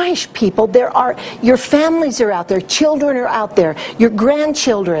gosh, people, your families are out there, children are out there, your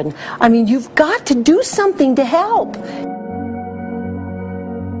grandchildren. I mean, you've got to do something to help.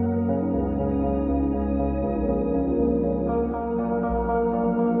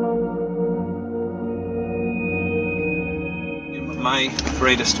 My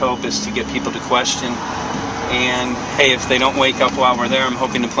greatest hope is to get people to question, and hey, if they don't wake up while we're there, I'm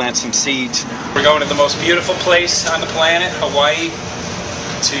hoping to plant some seeds. We're going to the most beautiful place on the planet, Hawaii,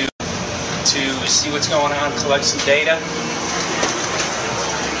 to see what's going on, collect some data.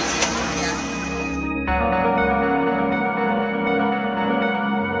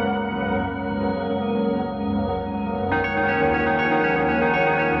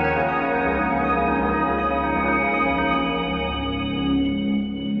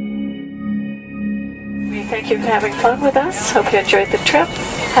 Thank you for having fun with us. Hope you enjoyed the trip.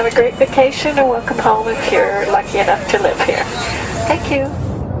 Have a great vacation and welcome home if you're lucky enough to live here. Thank you.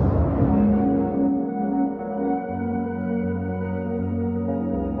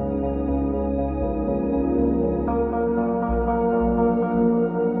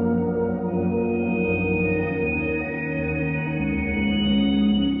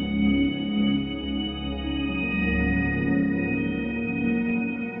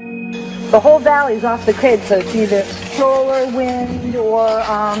 The whole valley's off the grid, so it's either solar, wind, or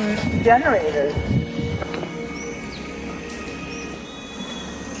generators.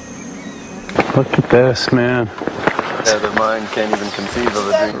 Look at this, man. Yeah, the mind can't even conceive of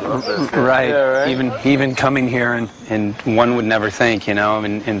a dream of this. Right. Yeah, right. Even coming here, and one would never think, you know,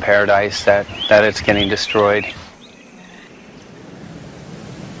 in paradise that it's getting destroyed.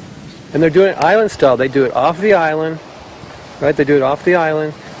 And they're doing it island style. They do it off the island, right? They do it off the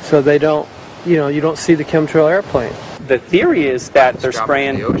island, so they don't, you know, you don't see the chemtrail airplane. The theory is that they're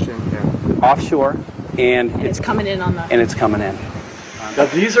spraying the ocean, offshore, and it's coming in on the... And it's coming in. Now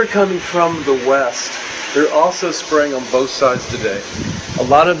these are coming from the west. They're also spraying on both sides today. A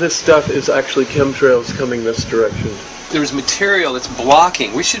lot of this stuff is actually chemtrails coming this direction. There's material that's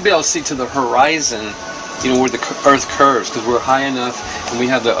blocking. We should be able to see to the horizon, you know, where the Earth curves, because we're high enough and we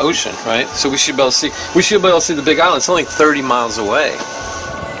have the ocean, right? So we should be able to see. We should be able to see the Big Island. It's only 30 miles away.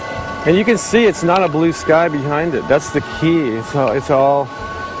 And you can see it's not a blue sky behind it. That's the key. It's all,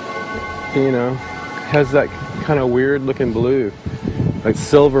 you know, has that kind of weird looking blue, like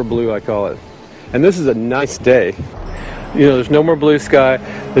silver blue, I call it. And this is a nice day. You know, there's no more blue sky.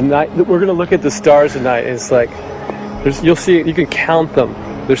 The night we're going to look at the stars at night. And it's like you'll see. You can count them.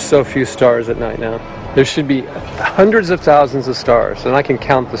 There's so few stars at night now. There should be hundreds of thousands of stars, and I can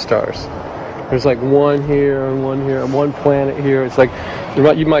count the stars. There's like one here and one planet here. It's like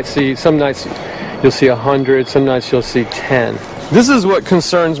you might see some nights you'll see 100. Some nights you'll see 10. This is what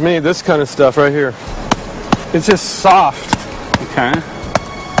concerns me. This kind of stuff right here. It's just soft. Okay.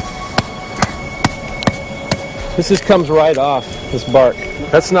 This just comes right off, this bark.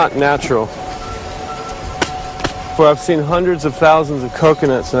 That's not natural. For I've seen hundreds of thousands of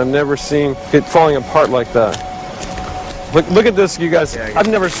coconuts, and I've never seen it falling apart like that. Look at this, you guys. I've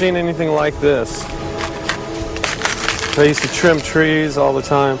never seen anything like this. I used to trim trees all the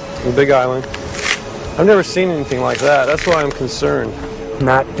time in Big Island. I've never seen anything like that. That's why I'm concerned.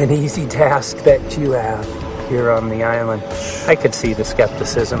 Not an easy task that you have here on the island. I could see the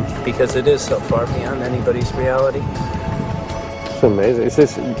skepticism because it is so far beyond anybody's reality. It's amazing. It's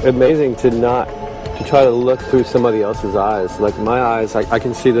just amazing to try to look through somebody else's eyes. Like my eyes, I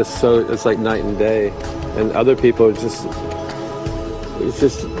can see this so it's like night and day, and other people it's just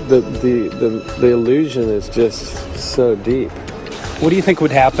the illusion is just so deep. What do you think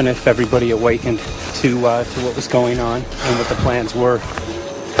would happen if everybody awakened to what was going on and what the plans were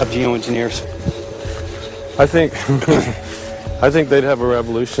of geoengineers? I think they'd have a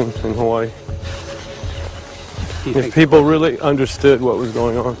revolution in Hawaii if people really understood what was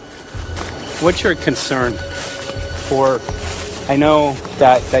going on. What's your concern for? I know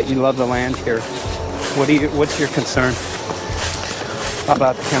that you love the land here. What's your concern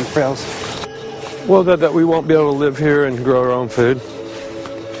about the chemtrails? Well, that we won't be able to live here and grow our own food,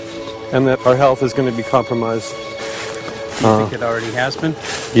 and that our health is going to be compromised. You think it already has been?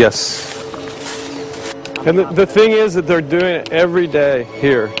 Yes. And the thing is that they're doing it every day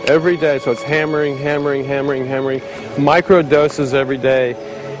here, every day. So it's hammering, micro doses every day.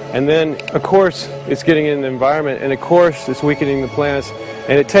 And then, of course, it's getting in the environment, and of course, it's weakening the plants.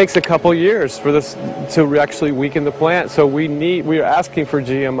 And it takes a couple years for this to actually weaken the plant. So we are asking for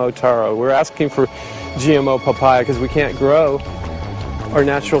GMO taro. We're asking for GMO papaya because we can't grow our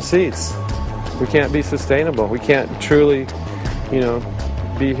natural seeds. We can't be sustainable. We can't truly,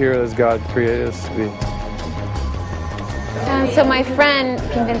 be here as God created us to be. So my friend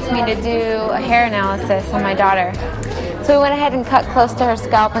convinced me to do a hair analysis on my daughter. So we went ahead and cut close to her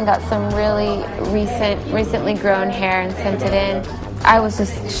scalp and got some really recently grown hair and sent it in. I was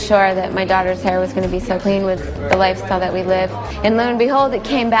just sure that my daughter's hair was going to be so clean with the lifestyle that we live. And lo and behold, it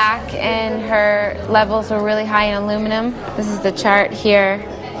came back and her levels were really high in aluminum. This is the chart here.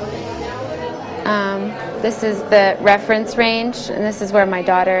 This is the reference range, and this is where my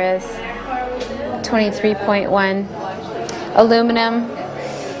daughter is. 23.1. Aluminum.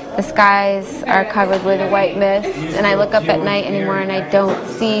 The skies are covered with a white mist, and I look up at night anymore and I don't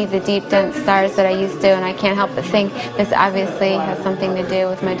see the deep, dense stars that I used to, and I can't help but think this obviously has something to do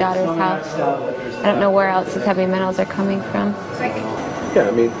with my daughter's health. I don't know where else these heavy metals are coming from. Yeah,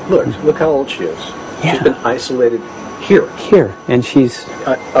 I mean, look how old she is. Yeah. She's been isolated here. Here, and she's...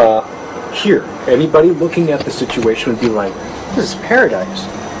 here. Anybody looking at the situation would be like, this is paradise.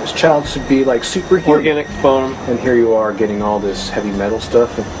 This child should be like superhuman. Organic foam. And here you are getting all this heavy metal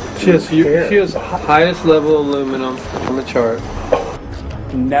stuff. And she has highest level aluminum on the chart.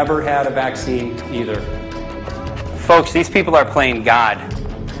 Never had a vaccine either. Folks, these people are playing God.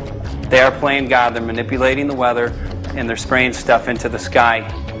 They are playing God. They're manipulating the weather and they're spraying stuff into the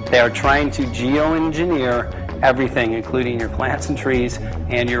sky. They are trying to geoengineer everything, including your plants and trees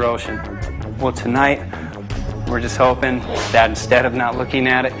and your ocean. Well, tonight, we're just hoping that instead of not looking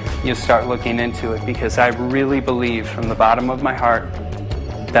at it, you'll start looking into it, because I really believe from the bottom of my heart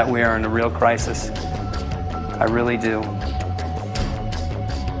that we are in a real crisis. I really do.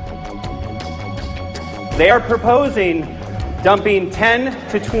 They are proposing dumping 10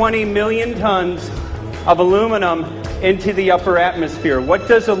 to 20 million tons of aluminum into the upper atmosphere. What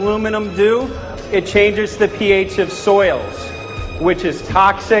does aluminum do? It changes the pH of soils, which is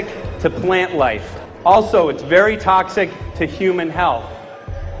toxic to plant life. Also, it's very toxic to human health.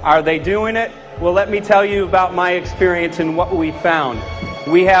 Are they doing it? Well, let me tell you about my experience and what we found.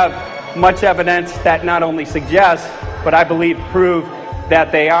 We have much evidence that not only suggests, but I believe prove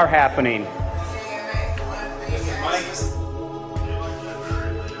that they are happening.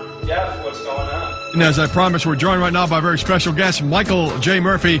 Jeff, what's going on? And as I promised, we're joined right now by a very special guest, Michael J.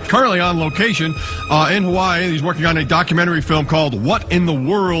 Murphy, currently on location in Hawaii. He's working on a documentary film called What in the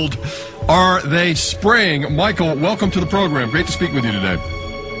World Are They Spraying? Michael, welcome to the program. Great to speak with you today.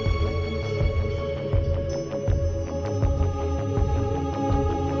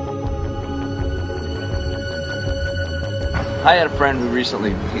 I had a friend who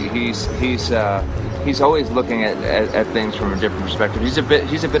recently, he's always looking at things from a different perspective. He's a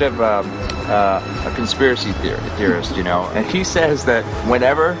bit of a conspiracy theorist, you know. And he says that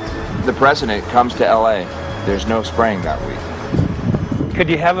whenever the president comes to L.A., there's no spraying that week. Could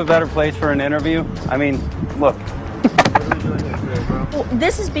you have a better place for an interview? I mean, look. Well,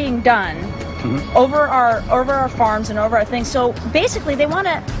 this is being done over our farms and over our things. So basically, they want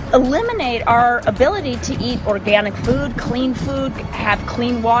to eliminate our ability to eat organic food, have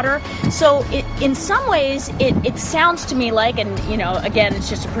clean water. So in some ways, it sounds to me like, and you know, again, it's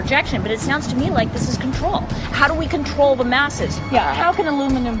just a projection, but it sounds to me like this is control. How do we control the masses? Yeah. How can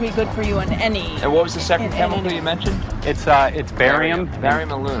aluminum be good for you in any? And what was the second chemical you mentioned? It's barium.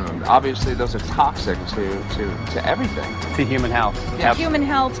 Barium aluminum. Obviously, those are toxic to everything. To human health. To human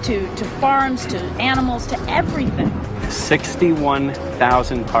health, to farms, to animals, to everything.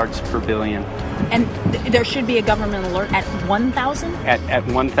 61,000 parts per billion. And there should be a government alert at 1,000? At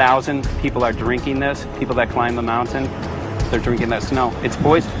 1,000, people are drinking this. People that climb the mountain, they're drinking that snow. It's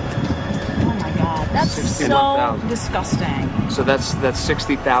poison. Oh my God, that's so disgusting. So that's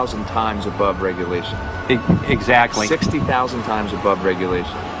 60,000 times above regulation. Exactly. 60,000 times above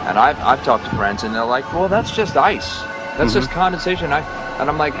regulation. And I've talked to friends, and they're like, well, that's just ice. That's just condensation. And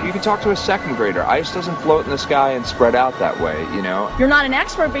I'm like, you can talk to a second grader. Ice doesn't float in the sky and spread out that way, you know? You're not an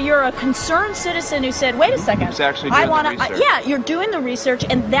expert, but you're a concerned citizen who said, wait a second. Who's actually doing the research. Yeah, you're doing the research,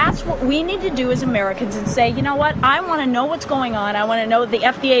 and that's what we need to do as Americans and say, you know what, I want to know what's going on. I want to know what the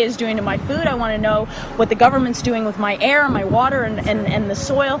FDA is doing to my food. I want to know what the government's doing with my air, my water, and the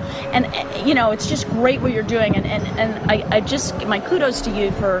soil. And, you know, it's just great what you're doing, and I just, my kudos to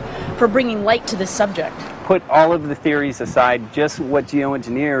you for bringing light to this subject. Put all of the theories aside, just what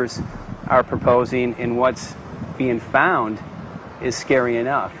geoengineers are proposing and what's being found is scary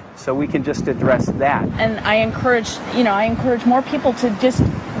enough. So we can just address that. And I encourage more people to just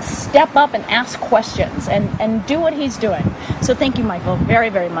step up and ask questions and do what he's doing. So thank you, Michael, very,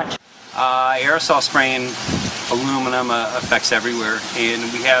 very much. Aerosol spraying aluminum affects everywhere, and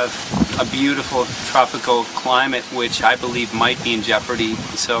we have a beautiful tropical climate which I believe might be in jeopardy.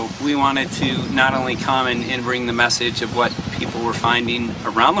 So we wanted to not only come and bring the message of what people were finding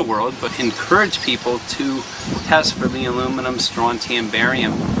around the world, but encourage people to test for the aluminum, strontium,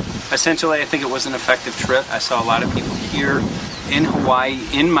 barium. Essentially, I think it was an effective trip. I saw a lot of people here in Hawaii,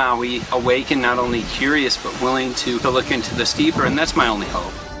 in Maui, awake and not only curious but willing to look into this deeper, and that's my only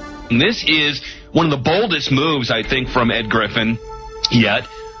hope. This is one of the boldest moves, I think, from Ed Griffin yet.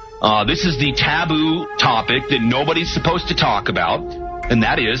 This is the taboo topic that nobody's supposed to talk about, and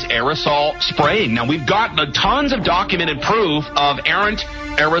that is aerosol spraying. Now, we've got tons of documented proof of errant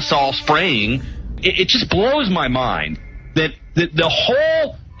aerosol spraying. It just blows my mind that the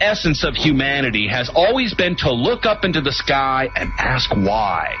whole essence of humanity has always been to look up into the sky and ask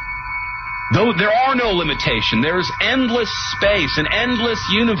why. Though there are no limitations, there's endless space, an endless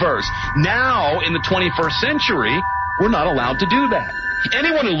universe. Now, in the 21st century, we're not allowed to do that.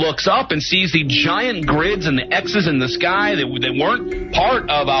 Anyone who looks up and sees the giant grids and the X's in the sky that weren't part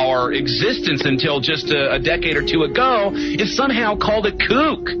of our existence until just a decade or two ago is somehow called a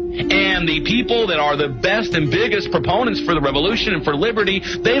kook. And the people that are the best and biggest proponents for the revolution and for liberty,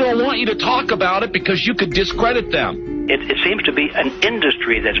 they don't want you to talk about it because you could discredit them. it seems to be an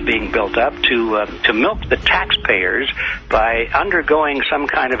industry that's being built up to milk the taxpayers by undergoing some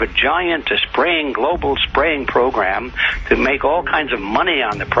kind of a giant global spraying program to make all kinds of money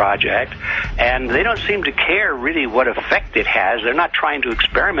on the project, and they don't seem to care really what effect it has. They're not trying to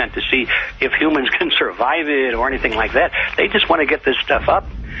experiment to see if humans can survive it or anything like that. They just want to get this stuff up.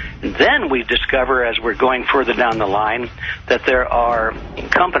 And then we discover, as we're going further down the line, that there are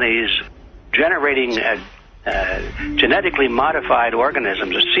companies generating genetically modified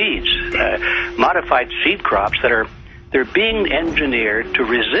organisms, seeds, modified seed crops they're being engineered to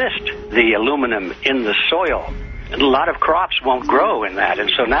resist the aluminum in the soil. And a lot of crops won't grow in that.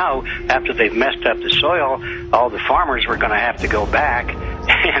 And so now, after they've messed up the soil, all the farmers were going to have to go back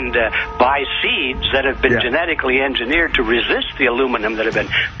and buy seeds that have been genetically engineered to resist the aluminum that have been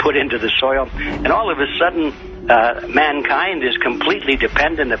put into the soil. And all of a sudden, mankind is completely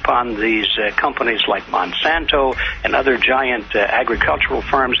dependent upon these companies like Monsanto and other giant agricultural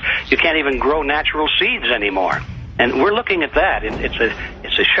firms. You can't even grow natural seeds anymore. And we're looking at that.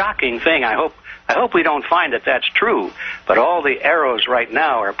 It's a shocking thing. I hope we don't find that that's true, but all the arrows right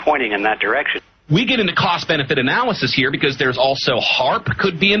now are pointing in that direction. We get into cost-benefit analysis here because there's also HARP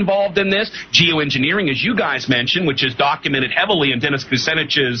could be involved in this, geoengineering, as you guys mentioned, which is documented heavily in Dennis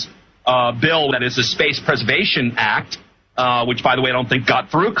Kucinich's bill, that is the Space Preservation Act, which, by the way, I don't think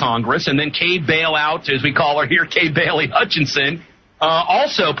got through Congress, and then Kay Bailout, as we call her here, Kay Bailey Hutchinson,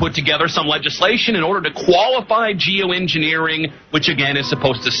 also put together some legislation in order to qualify geoengineering, which again is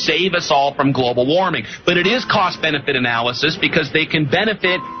supposed to save us all from global warming. But it is cost-benefit analysis because they can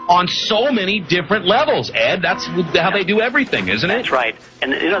benefit on so many different levels. Ed, that's how they do everything, isn't it? That's right.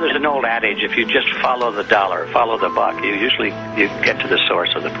 And you know, there's an old adage: if you just follow the dollar, follow the buck, you get to the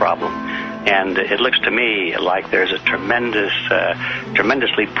source of the problem. And it looks to me like there's a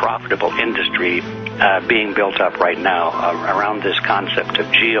tremendously profitable industry being built up right now around this concept of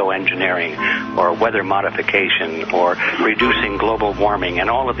geoengineering or weather modification or reducing global warming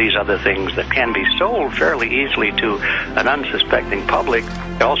and all of these other things that can be sold fairly easily to an unsuspecting public.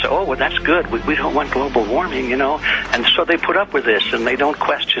 They all say, oh, well, that's good. We don't want global warming, you know. And so they put up with this, and they don't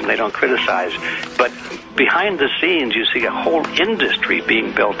question, they don't criticize. But behind the scenes, you see a whole industry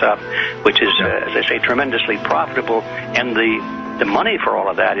being built up, which is, as I say, tremendously profitable. And the money for all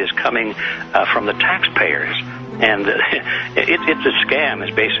of that is coming from the taxpayers. And it's a scam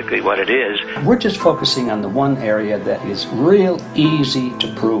is basically what it is. We're just focusing on the one area that is real easy to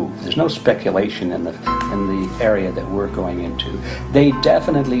prove. There's no speculation in the area that we're going into. They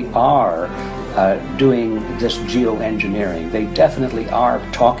definitely are doing this geoengineering. They definitely are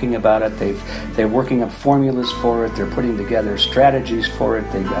talking about it. They're working on formulas for it. They're putting together strategies for it.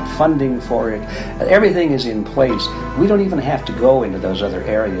 They've got funding for it. Everything is in place. We don't even have to go into those other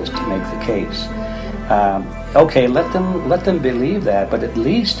areas to make the case. Okay, let them believe that, but at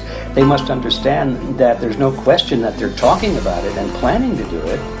least they must understand that there's no question that they're talking about it and planning to do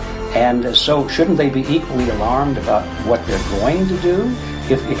it. And so shouldn't they be equally alarmed about what they're going to do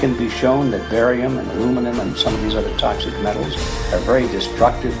if it can be shown that barium and aluminum and some of these other toxic metals are very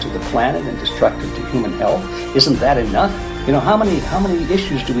destructive to the planet and destructive to human health? Isn't that enough? You know, how many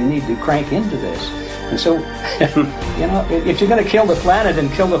issues do we need to crank into this? And so, you know, if you're going to kill the planet and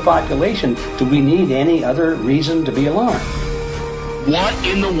kill the population, do we need any other reason to be alarmed? What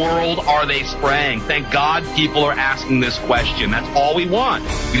in the world are they spraying? Thank God people are asking this question. That's all we want.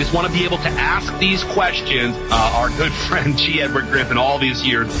 We just want to be able to ask these questions. Our good friend G. Edward Griffin, all these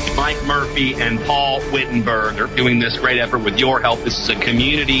years, Mike Murphy and Paul Wittenberg are doing this great effort with your help. This is a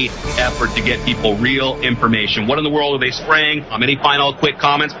community effort to get people real information. What in the world are they spraying? Any final quick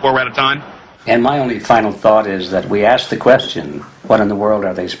comments before we're out of time? And my only final thought is that we asked the question, what in the world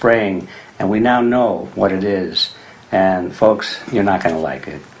are they spraying? And we now know what it is. And folks, you're not going to like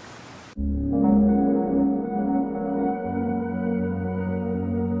it.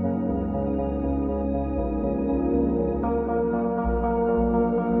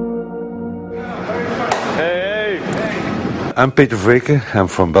 I'm Peter Vreken. I'm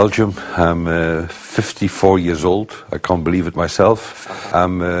from Belgium. I'm 54 years old. I can't believe it myself.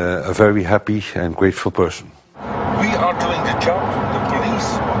 I'm a very happy and grateful person. We are doing the job the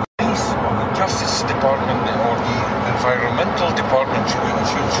police, the Justice Department, or the Environmental Department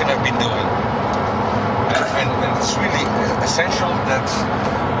should have been doing. And it's really essential that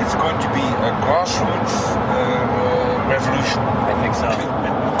it's going to be a grassroots revolution. I think so.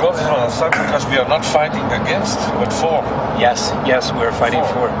 Because we are not fighting against, but for. Yes, we're fighting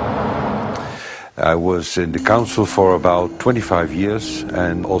for. I was in the council for about 25 years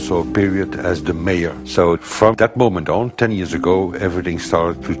and also a period as the mayor. So from that moment on, 10 years ago, everything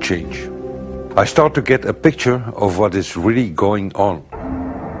started to change. I start to get a picture of what is really going on.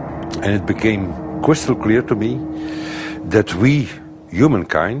 And it became crystal clear to me that we,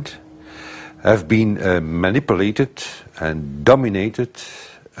 humankind, have been manipulated and dominated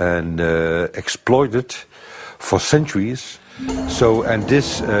and exploited for centuries. So, and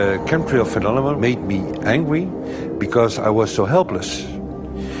this chemtrail phenomenon made me angry because I was so helpless.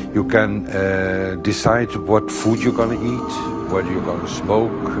 You can decide what food you're going to eat, whether you're going to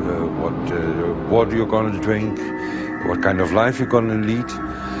smoke, what water you're going to drink, what kind of life you're going to lead,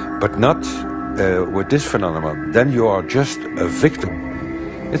 but not with this phenomenon. Then you are just a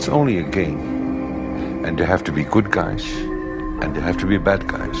victim. It's only a game. And there have to be good guys, and there have to be bad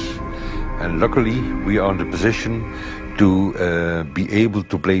guys. And luckily, we are in the position to be able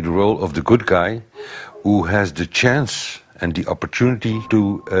to play the role of the good guy who has the chance and the opportunity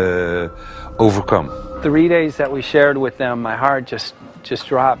to overcome. The 3 days that we shared with them, my heart just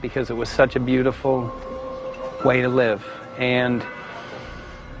dropped because it was such a beautiful way to live and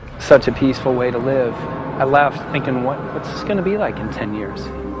such a peaceful way to live. I left thinking, what's this going to be like in 10 years?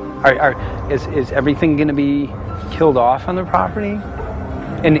 Is everything going to be killed off on the property?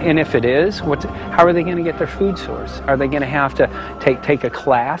 And if it is, how are they going to get their food source? Are they going to have to take a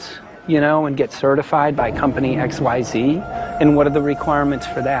class, you know, and get certified by company XYZ? And what are the requirements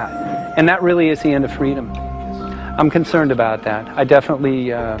for that? And that really is the end of freedom. I'm concerned about that. I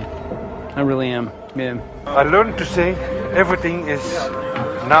definitely, I really am. Yeah. I learned to say everything is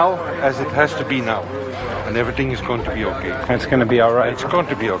now as it has to be now. And everything is going to be okay. It's going to be all right. It's going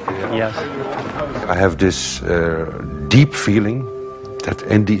to be okay. Yeah. Yes. I have this deep feeling that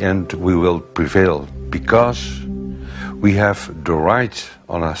in the end we will prevail because we have the right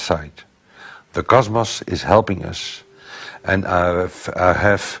on our side. The cosmos is helping us. And I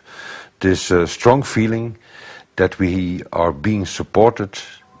have this strong feeling that we are being supported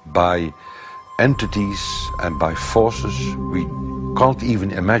by entities and by forces we can't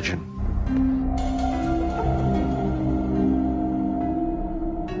even imagine.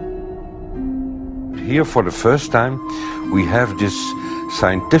 Here for the first time we have this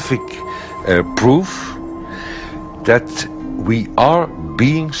scientific proof that we are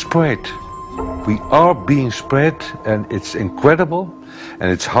being spread. We are being spread, and it's incredible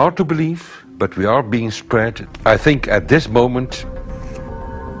and it's hard to believe, but we are being spread. I think at this moment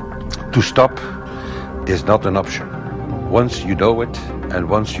to stop is not an option. Once you know it and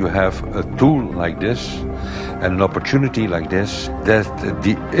once you have a tool like this and an opportunity like this, that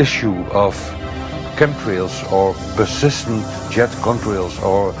the issue of chemtrails or persistent jet contrails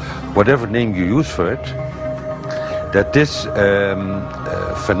or whatever name you use for it, that this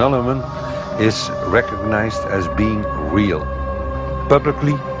phenomenon is recognized as being real,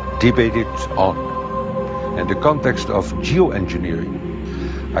 publicly debated on. In the context of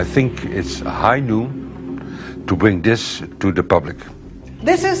geoengineering, I think it's high noon to bring this to the public.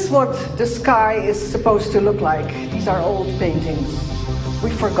 This is what the sky is supposed to look like. These are old paintings. We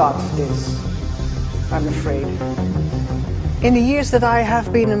forgot this, I'm afraid. In the years that I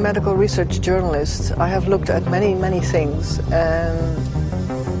have been a medical research journalist, I have looked at many, many things, and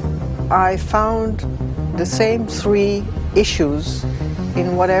I found the same three issues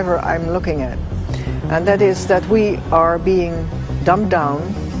in whatever I'm looking at. And that is that we are being dumbed down,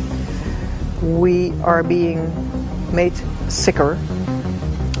 we are being made sicker,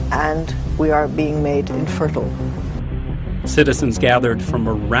 and we are being made infertile. Citizens gathered from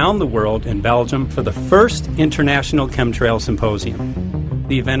around the world in Belgium for the first International Chemtrail Symposium.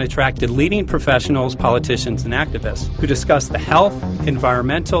 The event attracted leading professionals, politicians, and activists who discussed the health,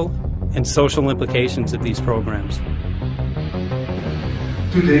 environmental, and social implications of these programs.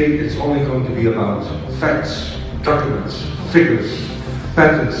 Today it's only going to be about facts, documents, figures,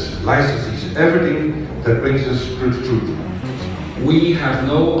 patents, licenses, everything that brings us to the truth. We have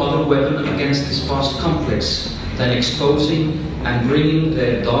no other weapon against this vast complex than exposing and bringing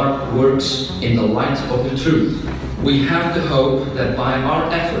their dark works in the light of the truth. We have the hope that by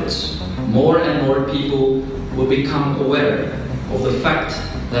our efforts, more and more people will become aware of the fact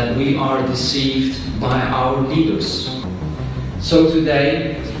that we are deceived by our leaders. So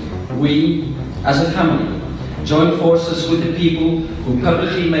today, we, as a family, join forces with the people who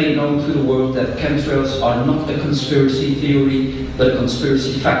publicly made known to the world that chemtrails are not a conspiracy theory, but a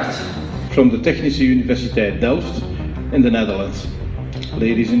conspiracy fact. From the Technische Universiteit Delft in the Netherlands.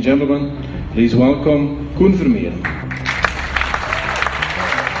 Ladies and gentlemen, please welcome Koen Vermeeren.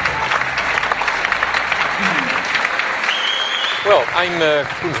 Well, I'm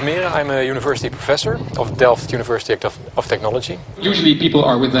Koen Vermeeren. I'm a university professor of Delft University of Technology. Usually people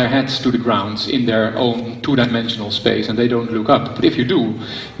are with their heads to the ground in their own two-dimensional space and they don't look up. But if you do,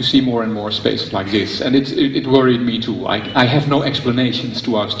 you see more and more spaces like this. And it worried me too. I have no explanations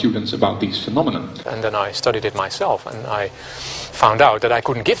to our students about these phenomena. And then I studied it myself and I found out that I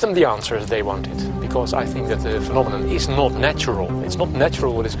couldn't give them the answers they wanted, because I think that the phenomenon is not natural. It's not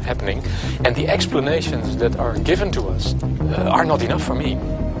natural what is happening, and the explanations that are given to us are not enough for me.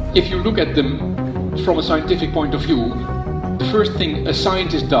 If you look at them from a scientific point of view, the first thing a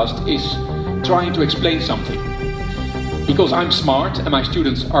scientist does is trying to explain something. Because I'm smart and my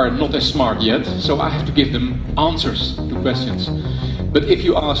students are not as smart yet, so I have to give them answers to questions. But if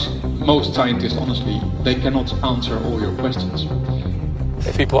you ask most scientists honestly, they cannot answer all your questions.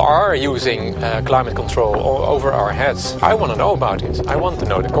 If people are using climate control over our heads, I want to know about it. I want to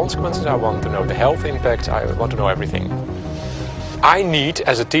know the consequences, I want to know the health impact, I want to know everything. I need,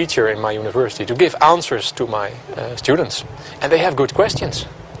 as a teacher in my university, to give answers to my students. And they have good questions.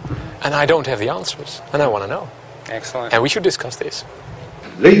 And I don't have the answers, and I want to know. Excellent. And we should discuss this.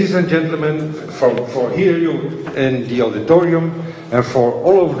 Ladies and gentlemen, for here you in the auditorium and for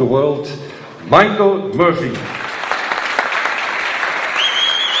all over the world, Michael Murphy.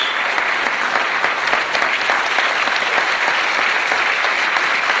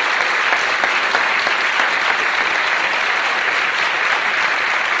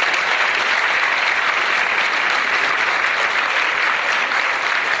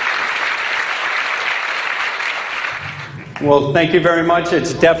 Well, thank you very much.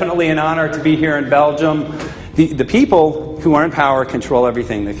 It's definitely an honor to be here in Belgium. The people who are in power control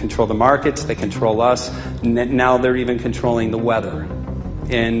everything. They control the markets, they control us. Now they're even controlling the weather.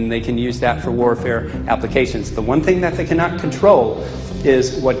 And they can use that for warfare applications. The one thing that they cannot control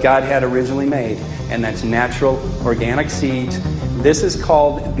is what God had originally made, and that's natural organic seeds. This is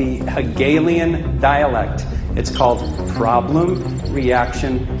called the Hegelian dialect. It's called problem,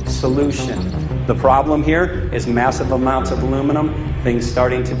 reaction, solution. The problem here is massive amounts of aluminum, things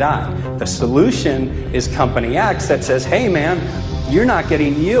starting to die. The solution is company X that says, hey man, you're not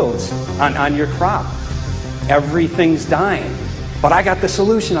getting yields on your crop. Everything's dying. But I got the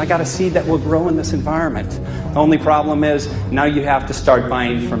solution. I got a seed that will grow in this environment. The only problem is now you have to start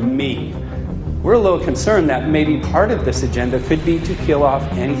buying from me. We're a little concerned that maybe part of this agenda could be to kill off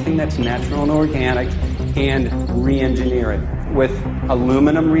anything that's natural and organic and re-engineer it with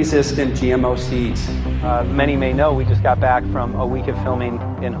aluminum-resistant GMO seeds. Many may know we just got back from a week of filming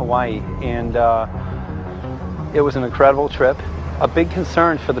in Hawaii, and it was an incredible trip. A big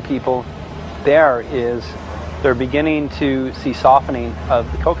concern for the people there is they're beginning to see softening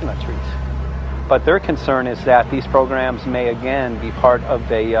of the coconut trees. But their concern is that these programs may again be part of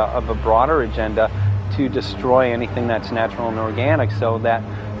a broader agenda to destroy anything that's natural and organic, so that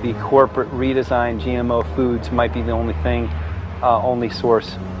the corporate redesigned GMO foods might be the only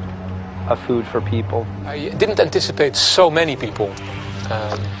source of food for people. I didn't anticipate so many people,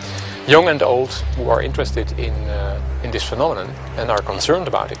 young and old, who are interested in this phenomenon and are concerned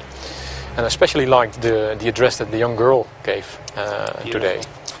about it. And I especially liked the address that the young girl gave today.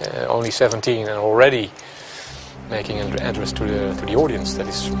 Only 17 and already making an address to the audience. That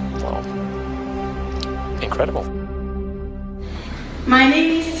is, well, incredible. My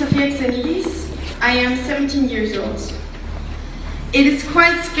name is Sofia Xenidis. I am 17 years old. It is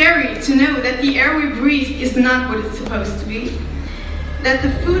quite scary to know that the air we breathe is not what it's supposed to be. That the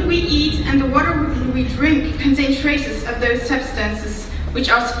food we eat and the water we drink contain traces of those substances which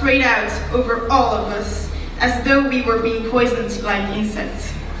are sprayed out over all of us as though we were being poisoned like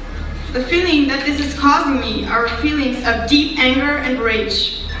insects. The feeling that this is causing me are feelings of deep anger and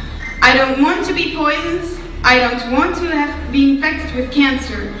rage. I don't want to be poisoned. I don't want to be infected with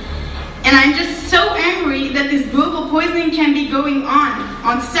cancer. And I'm just so angry that this global poisoning can be going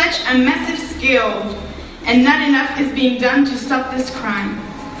on such a massive scale, and not enough is being done to stop this crime.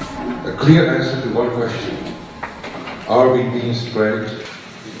 A clear answer to one question. Are we being sprayed?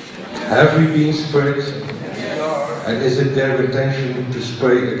 Have we been sprayed? And is it their intention to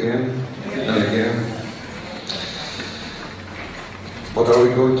spray again and again? What are we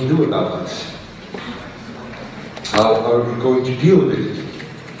going to do about it? How are we going to deal with it?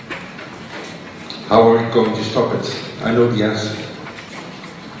 How are we going to stop it? I know the answer.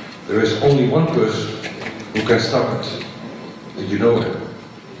 There is only one person who can stop it. Did you know it?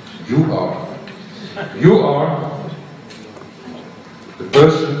 You are. You are the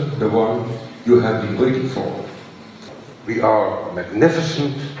person, the one you have been waiting for. We are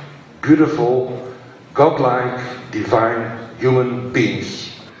magnificent, beautiful, godlike, divine human beings.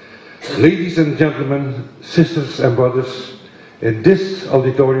 Ladies and gentlemen, sisters and brothers, in this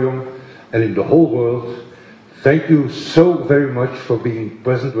auditorium and in the whole world, thank you so very much for being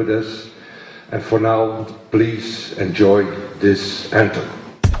present with us. And for now, please enjoy this anthem.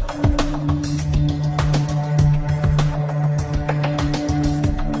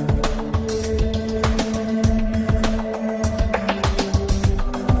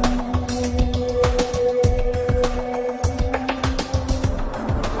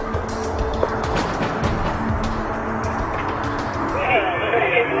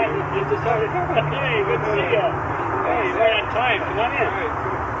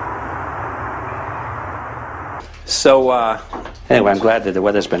 So, anyway, I'm glad that the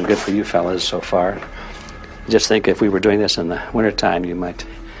weather's been good for you fellas so far. Just think if we were doing this in the wintertime, you might,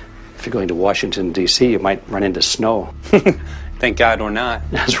 if you're going to Washington, D.C., you might run into snow. Thank God we're not.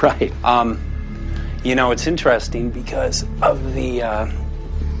 That's right. You know, it's interesting because of the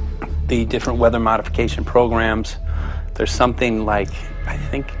different weather modification programs. There's something like, I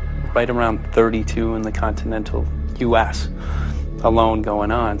think, right around 32 in the continental U.S. alone going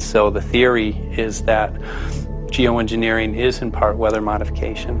on. So the theory is that geoengineering is in part weather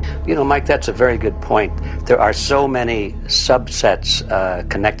modification. You know, Mike, that's a very good point. There are so many subsets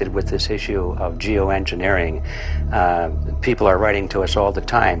connected with this issue of geoengineering. People are writing to us all the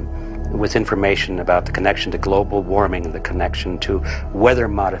time with information about the connection to global warming, the connection to weather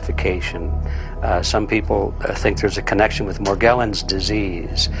modification. Some people think there's a connection with Morgellons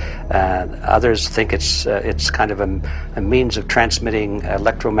disease. Others think it's kind of a means of transmitting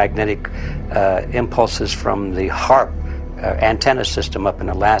electromagnetic impulses from the HAARP antenna system up in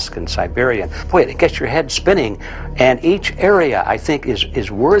Alaska and Siberia. Boy, it gets your head spinning. And each area, I think, is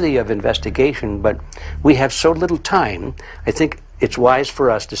worthy of investigation, but we have so little time. I think it's wise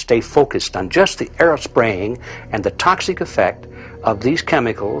for us to stay focused on just the aerospraying and the toxic effect of these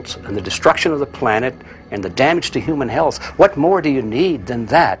chemicals and the destruction of the planet and the damage to human health. What more do you need than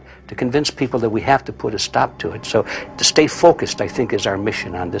that to convince people that we have to put a stop to it? So to stay focused, I think, is our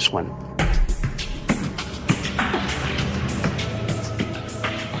mission on this one.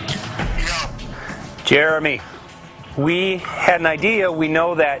 Jeremy, we had an idea. We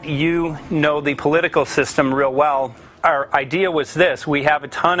know that you know the political system real well. Our idea was this: we have a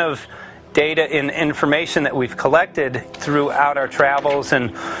ton of data and information that we've collected throughout our travels,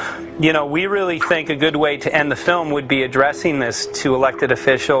 and you know, we really think a good way to end the film would be addressing this to elected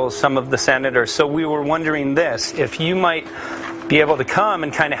officials, some of the senators. So we were wondering this, if you might be able to come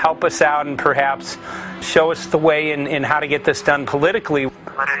and kind of help us out and perhaps show us the way in how to get this done politically.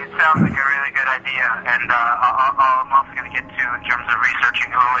 But it sounds like a really good idea, and I'm also going to get to, in terms of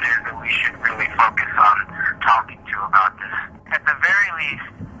researching who it is that we should really focus on talking to about this. At the very least,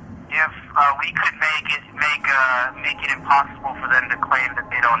 if we could make it impossible for them to claim that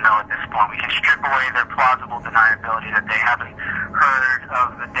they don't know at this point, we can strip away their plausible deniability that they haven't heard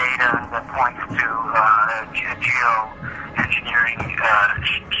of the data that points to geoengineering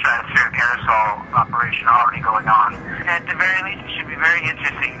stratospheric aerosol operation already going on. At the very least, it should be very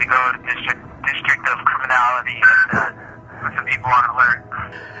interesting to go to District of Criminality and put some people on alert.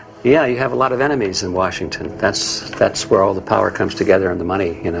 Yeah, you have a lot of enemies in Washington. That's where all the power comes together and the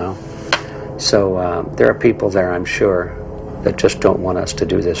money, you know. So there are people there, I'm sure, that just don't want us to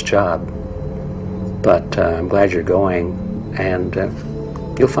do this job. But I'm glad you're going, and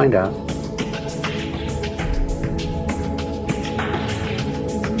you'll find out.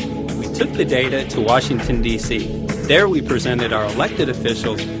 We took the data to Washington, D.C. There we presented our elected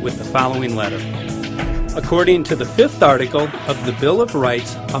officials with the following letter. According to the 5th article of the Bill of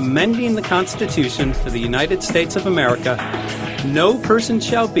Rights amending the Constitution for the United States of America, no person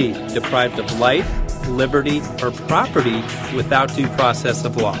shall be deprived of life, liberty, or property without due process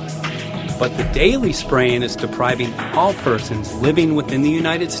of law. But the daily spraying is depriving all persons living within the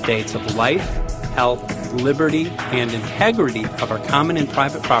United States of life, health, liberty, and integrity of our common and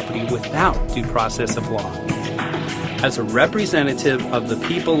private property without due process of law. As a representative of the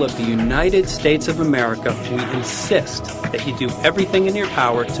people of the United States of America, we insist that you do everything in your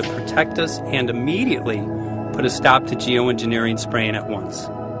power to protect us and immediately put a stop to geoengineering spraying at once.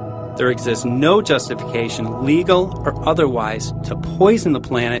 There exists no justification, legal or otherwise, to poison the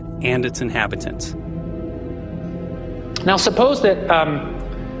planet and its inhabitants. Now suppose that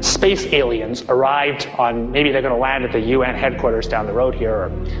space aliens arrived on, maybe they're going to land at the UN headquarters down the road here, or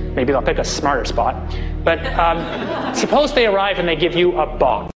maybe they'll pick a smarter spot. But suppose they arrive and they give you a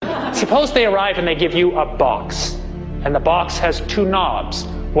box. Suppose they arrive and they give you a box, and the box has 2 knobs.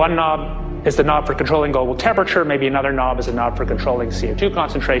 One knob is the knob for controlling global temperature, maybe another knob is a knob for controlling CO2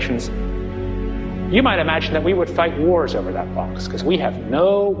 concentrations. You might imagine that we would fight wars over that box, because we have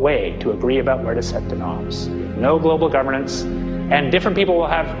no way to agree about where to set the knobs. No global governance, And different people will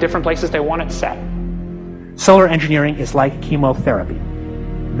have different places they want it set. Solar engineering is like chemotherapy.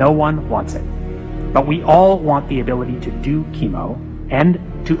 No one wants it. But we all want the ability to do chemo and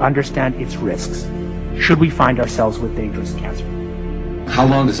to understand its risks, should we find ourselves with dangerous cancer. How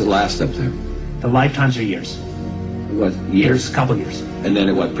long does it last up there? The lifetimes are years. What, years? A couple years. And then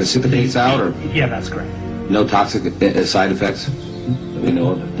it what, precipitates out, or? Yeah, that's correct. No toxic side effects that we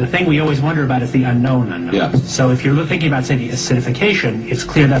know of? The thing we always wonder about is the unknown unknown. Yeah. So if you're thinking about, say, the acidification, it's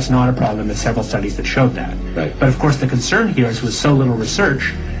clear that's not a problem. There's several studies that showed that. Right. But of course the concern here is with so little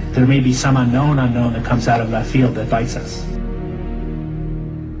research, there may be some unknown that comes out of left field that bites us.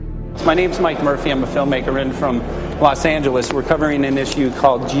 My name's Mike Murphy. I'm a filmmaker in from Los Angeles. We're covering an issue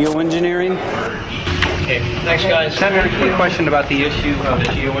called geoengineering. Okay, thanks guys. Senator, a question about the issue of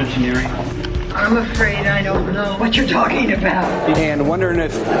geoengineering. I'm afraid I don't know what you're talking about. And wondering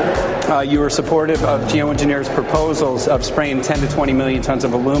if you were supportive of geoengineers' proposals of spraying 10 to 20 million tons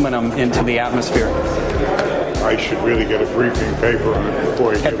of aluminum into the atmosphere. I should really get a briefing paper on it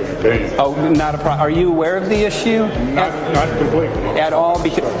before I give an opinion. Oh, not a problem. Are you aware of the issue? Not completely. At all?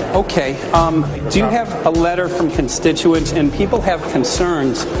 Okay. Do you have a letter from constituents, and people have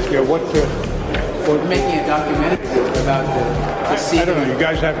concerns? Yeah, We're making a documentary about the sea. I don't know. You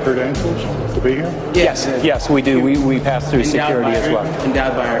guys have credentials to be here? Yes, yes, we do. We pass through security as well.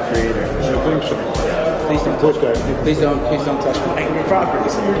 Endowed by our creator. I think so. Please don't touch my property.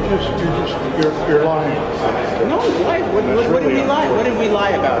 You're lying. No, why? What did we lie? What did we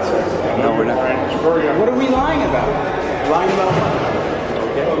lie about, sir? No, we're not. What are we lying about? Lying about what?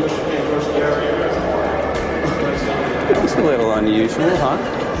 It's a little unusual, huh?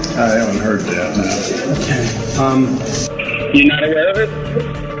 I haven't heard that. Okay. You're not aware of it?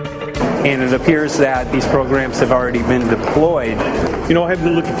 And it appears that these programs have already been deployed. You know, I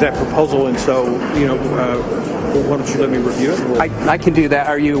haven't looked at that proposal, and so, why don't you let me review it? I can do that.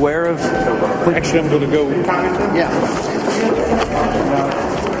 Are you aware of? Actually, I'm going to go. Yeah.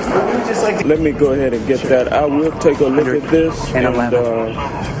 Let me go ahead and get that. I will take a look at this, and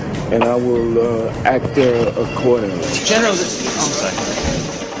I will act accordingly. General,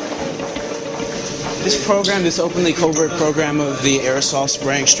 this program, this openly covert program of the aerosol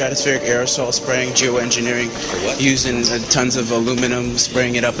spraying, stratospheric aerosol spraying, geoengineering, using tons of aluminum,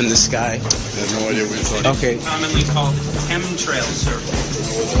 spraying it up in the sky. I have no idea what you're talking about. Okay. Commonly called chemtrail, sir.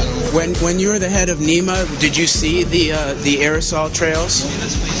 When you were the head of NEMA, did you see the aerosol trails?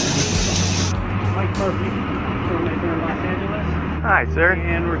 Mike Murphy, filmmaker in Los Angeles. Hi, sir.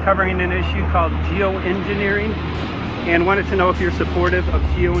 And we're covering an issue called geoengineering, and wanted to know if you're supportive of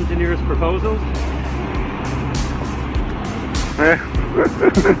geoengineers' proposals.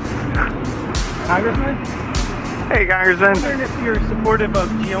 Congressman? Hey, Congressman. I'm wondering if you're supportive of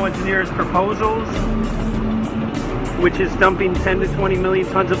geoengineers' proposals, which is dumping 10 to 20 million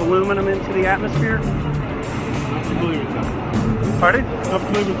tons of aluminum into the atmosphere. Pardon?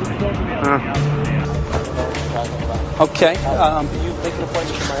 Okay. You make an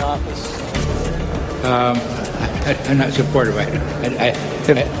appointment to my office. I'm not supportive of it.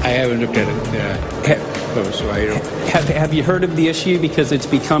 I haven't looked at it close, so I don't. Have you heard of the issue? Because it's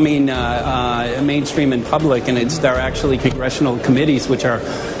becoming mainstream in public, and there are actually congressional committees which are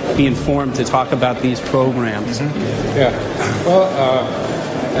being formed to talk about these programs. Mm-hmm. Yeah. Well,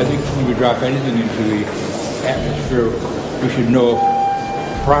 I think when we drop anything into the atmosphere, we should know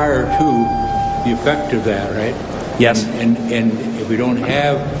prior to the effect of that, right? Yes. And if we don't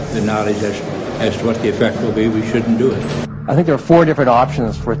have the knowledge as to what the effect will be, we shouldn't do it. I think there are 4 different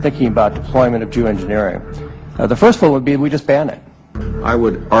options for thinking about deployment of geoengineering. The first one would be we just ban it. I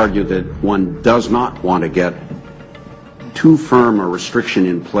would argue that one does not want to get too firm a restriction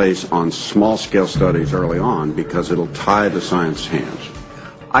in place on small-scale studies early on because it'll tie the science hands.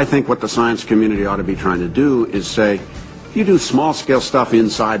 I think what the science community ought to be trying to do is say, you do small-scale stuff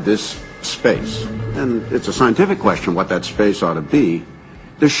inside this space, and it's a scientific question what that space ought to be.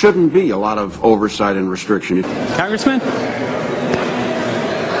 There shouldn't be a lot of oversight and restriction. Congressman?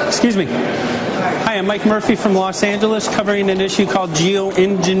 Excuse me. Hi, I'm Mike Murphy from Los Angeles, covering an issue called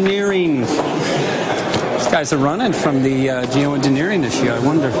geoengineering. These guys are running from the geoengineering issue. I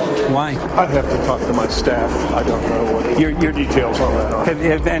wonder why. I'd have to talk to my staff. I don't know what your details on that are.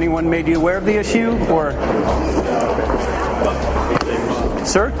 Have anyone made you aware of the issue, or?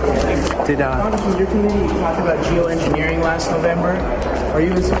 Sir? Congressman, your committee talked about geoengineering last November. Are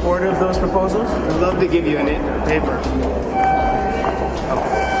you in support of those proposals? I'd love to give you a paper.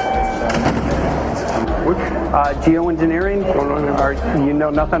 Geoengineering? You know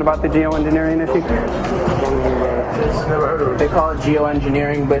nothing about the geoengineering issue? practice. Never heard of it. They call it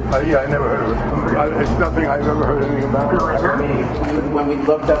geoengineering, but... yeah, I never heard of it. It's nothing I've ever heard anything about. When we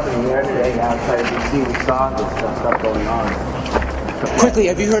looked up in the air today outside DC, we saw this stuff going on. Quickly,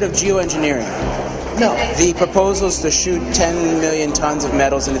 have you heard of geoengineering? No. The proposal is to shoot 10 million tons of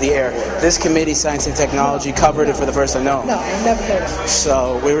metals into the air. This committee, Science and Technology, covered it for the first time. No. No, I've never heard of it.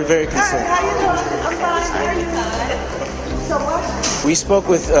 So we were very concerned. How you doing? I'm fine. How are you? So what? We spoke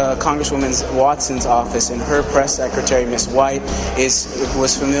with Congresswoman Watson's office, and her press secretary, Ms. White,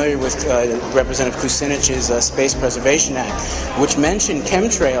 was familiar with Representative Kucinich's Space Preservation Act, which mentioned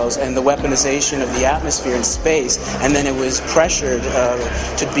chemtrails and the weaponization of the atmosphere in space, and then it was pressured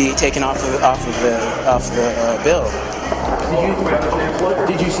to be taken off the bill.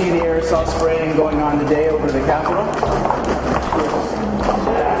 Did you see the aerosol spraying going on today over the Capitol?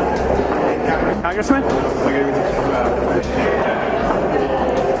 Congressman?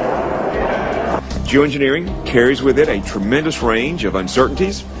 Geoengineering carries with it a tremendous range of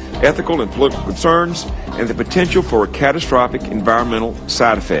uncertainties, ethical and political concerns, and the potential for catastrophic environmental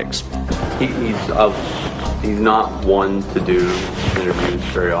side effects. He's not one to do interviews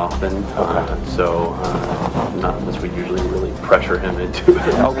very often, so not unless we usually really pressure him into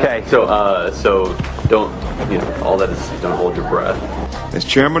it. Okay. So don't, all that is, don't hold your breath. As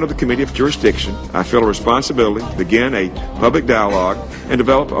chairman of the Committee of Jurisdiction, I feel a responsibility to begin a public dialogue and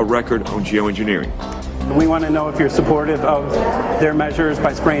develop a record on geoengineering. We want to know if you're supportive of their measures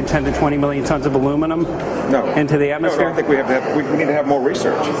by spraying 10 to 20 million tons of aluminum into the atmosphere? No, I think we need to have more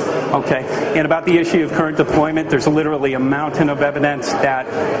research. Okay. And about the issue of current deployment, there's literally a mountain of evidence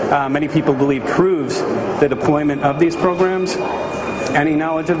that many people believe proves the deployment of these programs. Any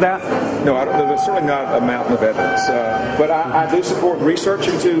knowledge of that? No, there's certainly not a mountain of evidence. But I do support research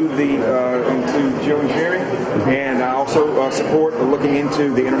into geoengineering, and I also support looking into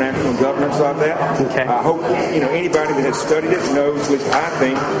the international governance of that. Okay. I hope anybody that has studied it knows, at least I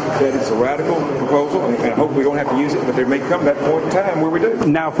think, that it's a radical proposal, and I hope we don't have to use it, but there may come that point in time where we do.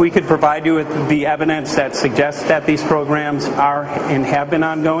 Now, if we could provide you with the evidence that suggests that these programs are and have been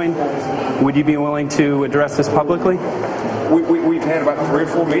ongoing, would you be willing to address this publicly? We've had about 3 or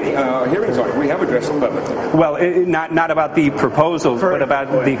 4 hearings on it. We have addressed them publicly. Well, not about the proposals, but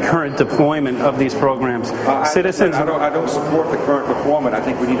about the current deployment of these programs. Citizens. I don't support the current deployment. I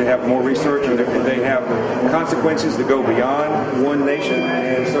think we need to have more research, and they have consequences that go beyond one nation.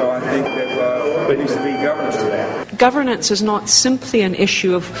 And so I think that there needs to be governance to that. Governance is not simply an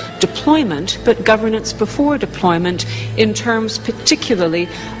issue of deployment, but governance before deployment in terms particularly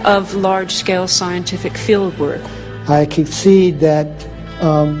of large-scale scientific fieldwork. I concede that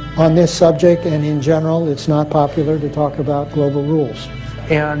on this subject and in general, it's not popular to talk about global rules.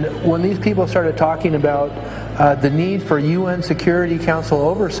 And when these people started talking about the need for UN Security Council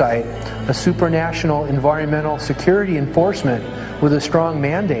oversight, a supranational environmental security enforcement with a strong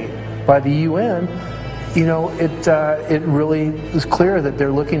mandate by the UN, it really is clear that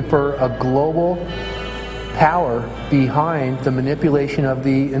they're looking for a global power behind the manipulation of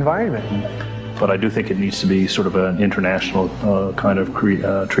the environment. But I do think it needs to be sort of an international kind of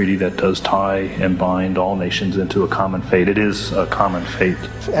treaty that does tie and bind all nations into a common fate. It is a common fate.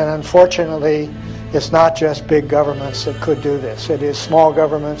 And unfortunately, it's not just big governments that could do this. It is small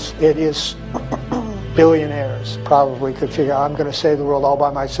governments. It is billionaires probably could figure, I'm going to save the world all by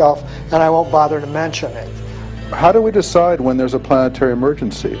myself, and I won't bother to mention it. How do we decide when there's a planetary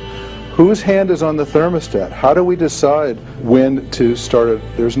emergency? Whose hand is on the thermostat? How do we decide when to start it?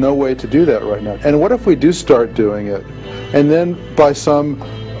 There's no way to do that right now. And what if we do start doing it, and then by some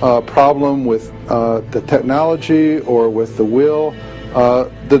problem with the technology or with the will,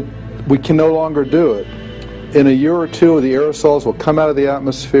 we can no longer do it? In a year or two, the aerosols will come out of the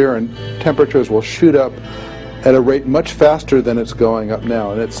atmosphere and temperatures will shoot up at a rate much faster than it's going up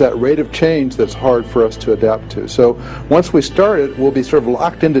now. And it's that rate of change that's hard for us to adapt to. So once we start it, we'll be sort of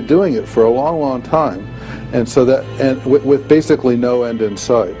locked into doing it for a long, long time. And so with basically no end in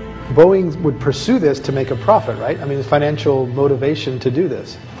sight. Boeing would pursue this to make a profit, right? I mean, there's financial motivation to do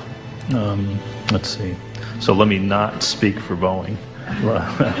this. Let's see. So let me not speak for Boeing.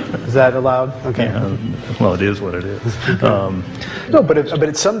 Is that allowed? Okay. Yeah, well, it is what it is. No,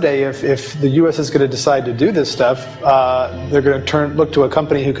 but someday, if the U.S. is going to decide to do this stuff, they're going to look to a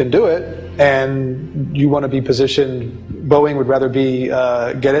company who can do it, and you want to be positioned. Boeing would rather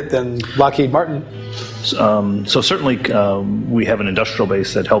get it than Lockheed Martin. So certainly we have an industrial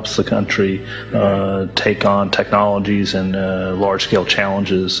base that helps the country take on technologies and large-scale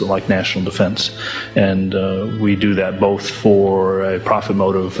challenges like national defense. And we do that both for a profit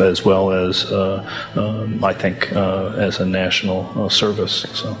motive as well as, I think, as a national service.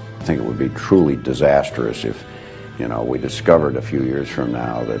 So I think it would be truly disastrous You know, we discovered a few years from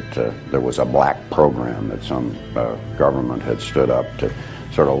now that there was a black program that some government had stood up to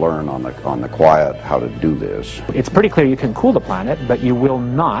sort of learn on the quiet how to do this. It's pretty clear you can cool the planet, but you will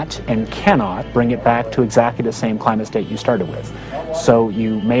not and cannot bring it back to exactly the same climate state you started with. So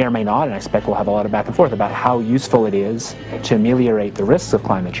you may or may not, and I expect we'll have a lot of back and forth about how useful it is to ameliorate the risks of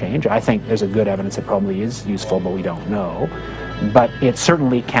climate change. I think there's a good evidence it probably is useful, but we don't know. But it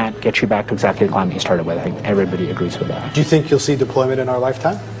certainly can't get you back to exactly the climate you started with. I think everybody agrees with that. Do you think you'll see deployment in our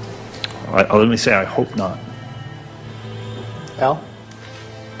lifetime? Let me say I hope not. Al?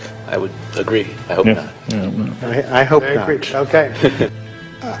 I would agree. I hope not. I hope not. Okay.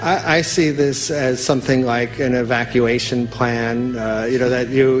 I see this as something like an evacuation plan. That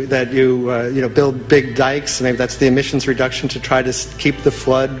you build big dikes. Maybe that's the emissions reduction to try to keep the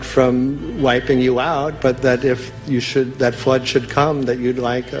flood from wiping you out. But that if that flood should come, that you'd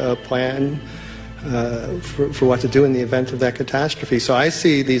like a plan for what to do in the event of that catastrophe. So I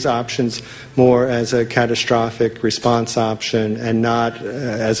see these options more as a catastrophic response option and not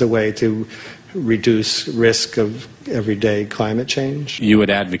as a way to reduce risk of everyday climate change. You would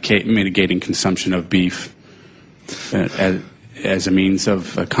advocate mitigating consumption of beef as a means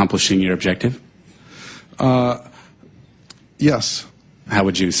of accomplishing your objective? Yes. How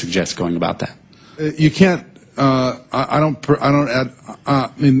would you suggest going about that? You can't. I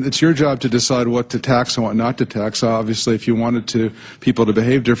mean, it's your job to decide what to tax and what not to tax. Obviously, if you wanted people to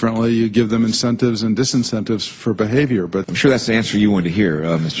behave differently, you give them incentives and disincentives for behavior. But I'm sure that's the answer you wanted to hear,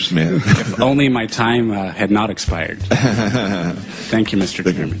 Mr. Smith. If only my time had not expired. Thank you, Mr.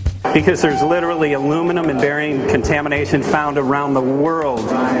 Chairman. Because there's literally aluminum and barium contamination found around the world,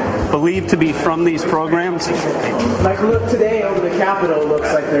 believed to be from these programs. Like, look, today over the Capitol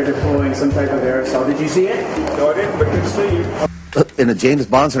looks like they're deploying some type of aerosol. Did you see it? No, I didn't, but good to see you. In a James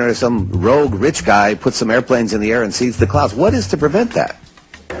Bond scenario, some rogue rich guy puts some airplanes in the air and seeds the clouds. What is to prevent that?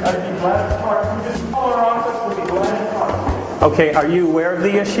 Okay, are you aware of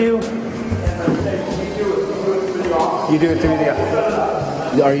the issue? You do it through the...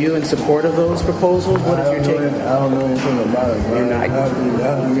 Are you in support of those proposals? What is your take? I don't know anything about it. You're not. I have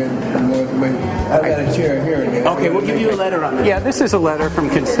to get more information. I've got a chair here. Okay, we'll give you a letter on that. Yeah, this is a letter from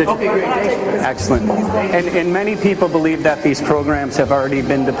constituents. Okay, great. Excellent. And many people believe that these programs have already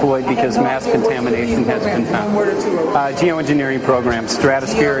been deployed because mass contamination has been found. Geoengineering programs,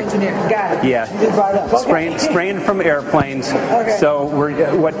 stratospheric. Got it. Yeah. Spraying from airplanes. Okay. So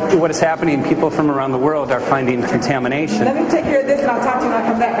what is happening? People from around the world are finding contamination. Let me take care of this and I'll talk to you when I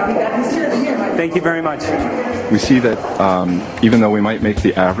come back. I'll be back. He's here. Thank you very much. We see that even though we might make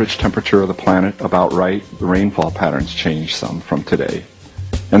the average temperature of the planet about right, the rainfall patterns change some from today.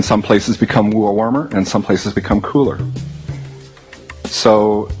 And some places become warmer and some places become cooler.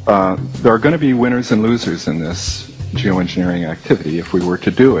 So there are going to be winners and losers in this geoengineering activity if we were to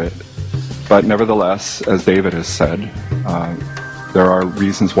do it. But nevertheless, as David has said, there are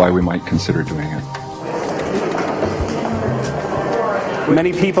reasons why we might consider doing it.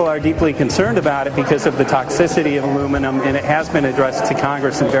 Many people are deeply concerned about it because of the toxicity of aluminum, and it has been addressed to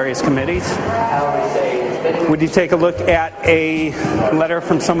Congress in various committees. Would you take a look at a letter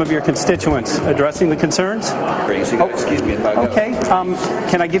from some of your constituents addressing the concerns? Excuse me if I go. Okay.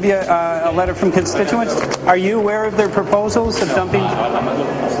 Can I give you a letter from constituents? Are you aware of their proposals of dumping?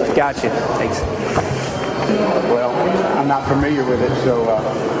 Gotcha. Thanks. Well, I'm not familiar with it, so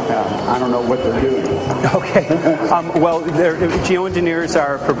I don't know what they're doing. Okay. Well, geoengineers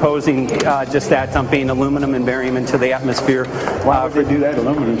are proposing just that, dumping aluminum and barium into the atmosphere. Why would they do that?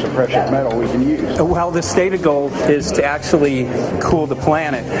 Aluminum's a precious metal we can use. Well, the stated goal is to actually cool the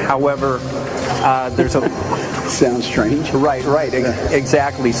planet. However, there's a... Sounds strange. Right,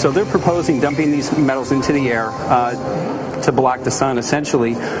 exactly. So they're proposing dumping these metals into the air to block the sun,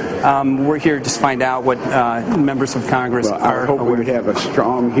 essentially. We're here to just find out what members of Congress are. I hope we would have a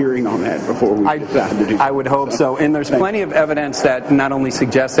strong hearing on that before we decide to do that. I would hope so. And there's plenty of evidence that not only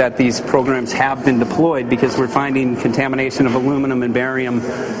suggests that these programs have been deployed, because we're finding contamination of aluminum and barium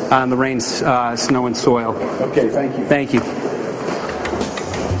on the rain, snow, and soil. Okay, thank you. Thank you.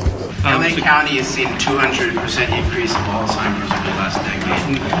 LA County has seen a 200% increase of Alzheimer's over the last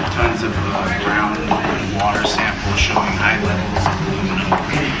decade. Tons of ground and water samples showing high levels of aluminum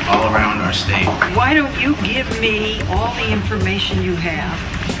all around our state. Why don't you give me all the information you have?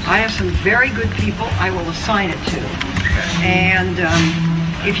 I have some very good people I will assign it to. And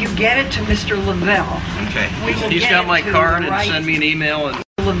if you get it to Mr. Lavelle, He's got my card and send me an email. And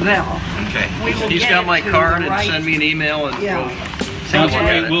Lavelle. He's got my card and send me an email and Sounds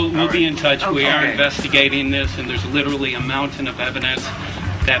great. We'll be in touch. We are investigating this, and there's literally a mountain of evidence.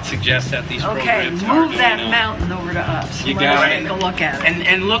 that suggests that these Okay, programs are move going that on. mountain over to us. You Let got us it. take a look at it.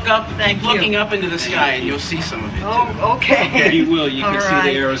 And look up, Thank keep you. looking up into the sky, and you'll see some of it. Oh, okay. You will. You can All see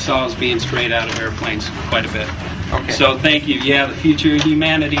right. the aerosols being sprayed out of airplanes quite a bit. Okay. So thank you. Yeah, the future of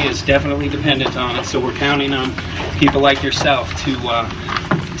humanity is definitely dependent on it. So we're counting on people like yourself to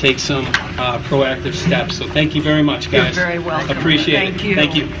take some proactive steps. So thank you very much, guys. You're very welcome. Appreciate Thank it. you.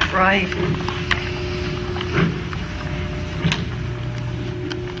 Thank you. Right.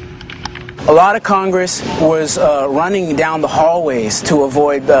 A lot of Congress was running down the hallways to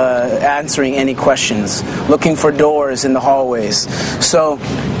avoid answering any questions, looking for doors in the hallways. So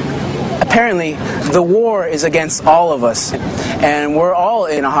apparently the war is against all of us, and we're all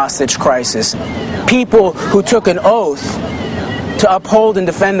in a hostage crisis. People who took an oath to uphold and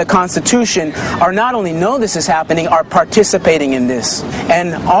defend the Constitution are not only know this is happening, are participating in this.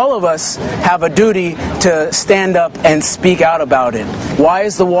 And all of us have a duty to stand up and speak out about it. Why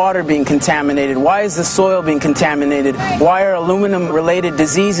is the water being contaminated? Why is the soil being contaminated? Why are aluminum-related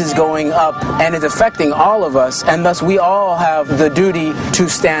diseases going up? And it's affecting all of us, and thus we all have the duty to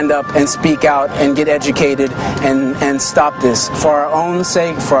stand up and speak out and get educated and stop this. For our own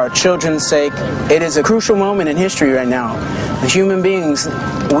sake, for our children's sake, it is a crucial moment in history right now. The human beings,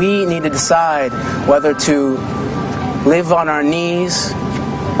 we need to decide whether to live on our knees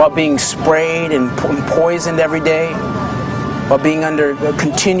while being sprayed and poisoned every day, while being under a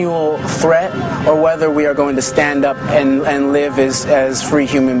continual threat, or whether we are going to stand up and live as free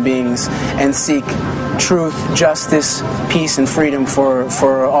human beings and seek truth, justice, peace, and freedom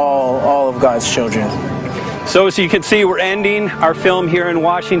for all of God's children. So as you can see, we're ending our film here in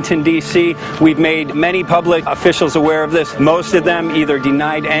Washington, D.C. We've made many public officials aware of this. Most of them either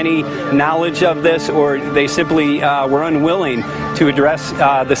denied any knowledge of this, or they simply were unwilling to address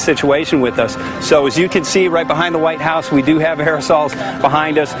the situation with us. So as you can see right behind the White House, we do have aerosols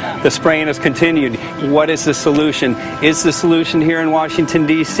behind us. The spraying has continued. What is the solution? Is the solution here in Washington,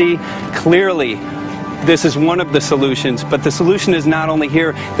 D.C.? Clearly, this is one of the solutions, but the solution is not only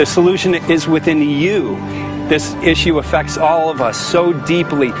here, the solution is within you. This issue affects all of us so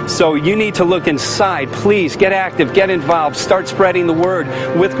deeply. So you need to look inside. Please get active, get involved, start spreading the word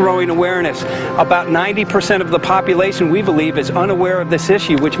with growing awareness. About 90% of the population, we believe, is unaware of this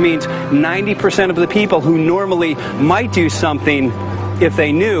issue, which means 90% of the people who normally might do something if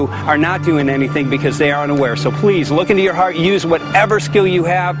they knew are not doing anything because they are unaware. So please look into your heart, use whatever skill you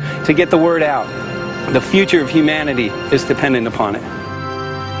have to get the word out. The future of humanity is dependent upon it.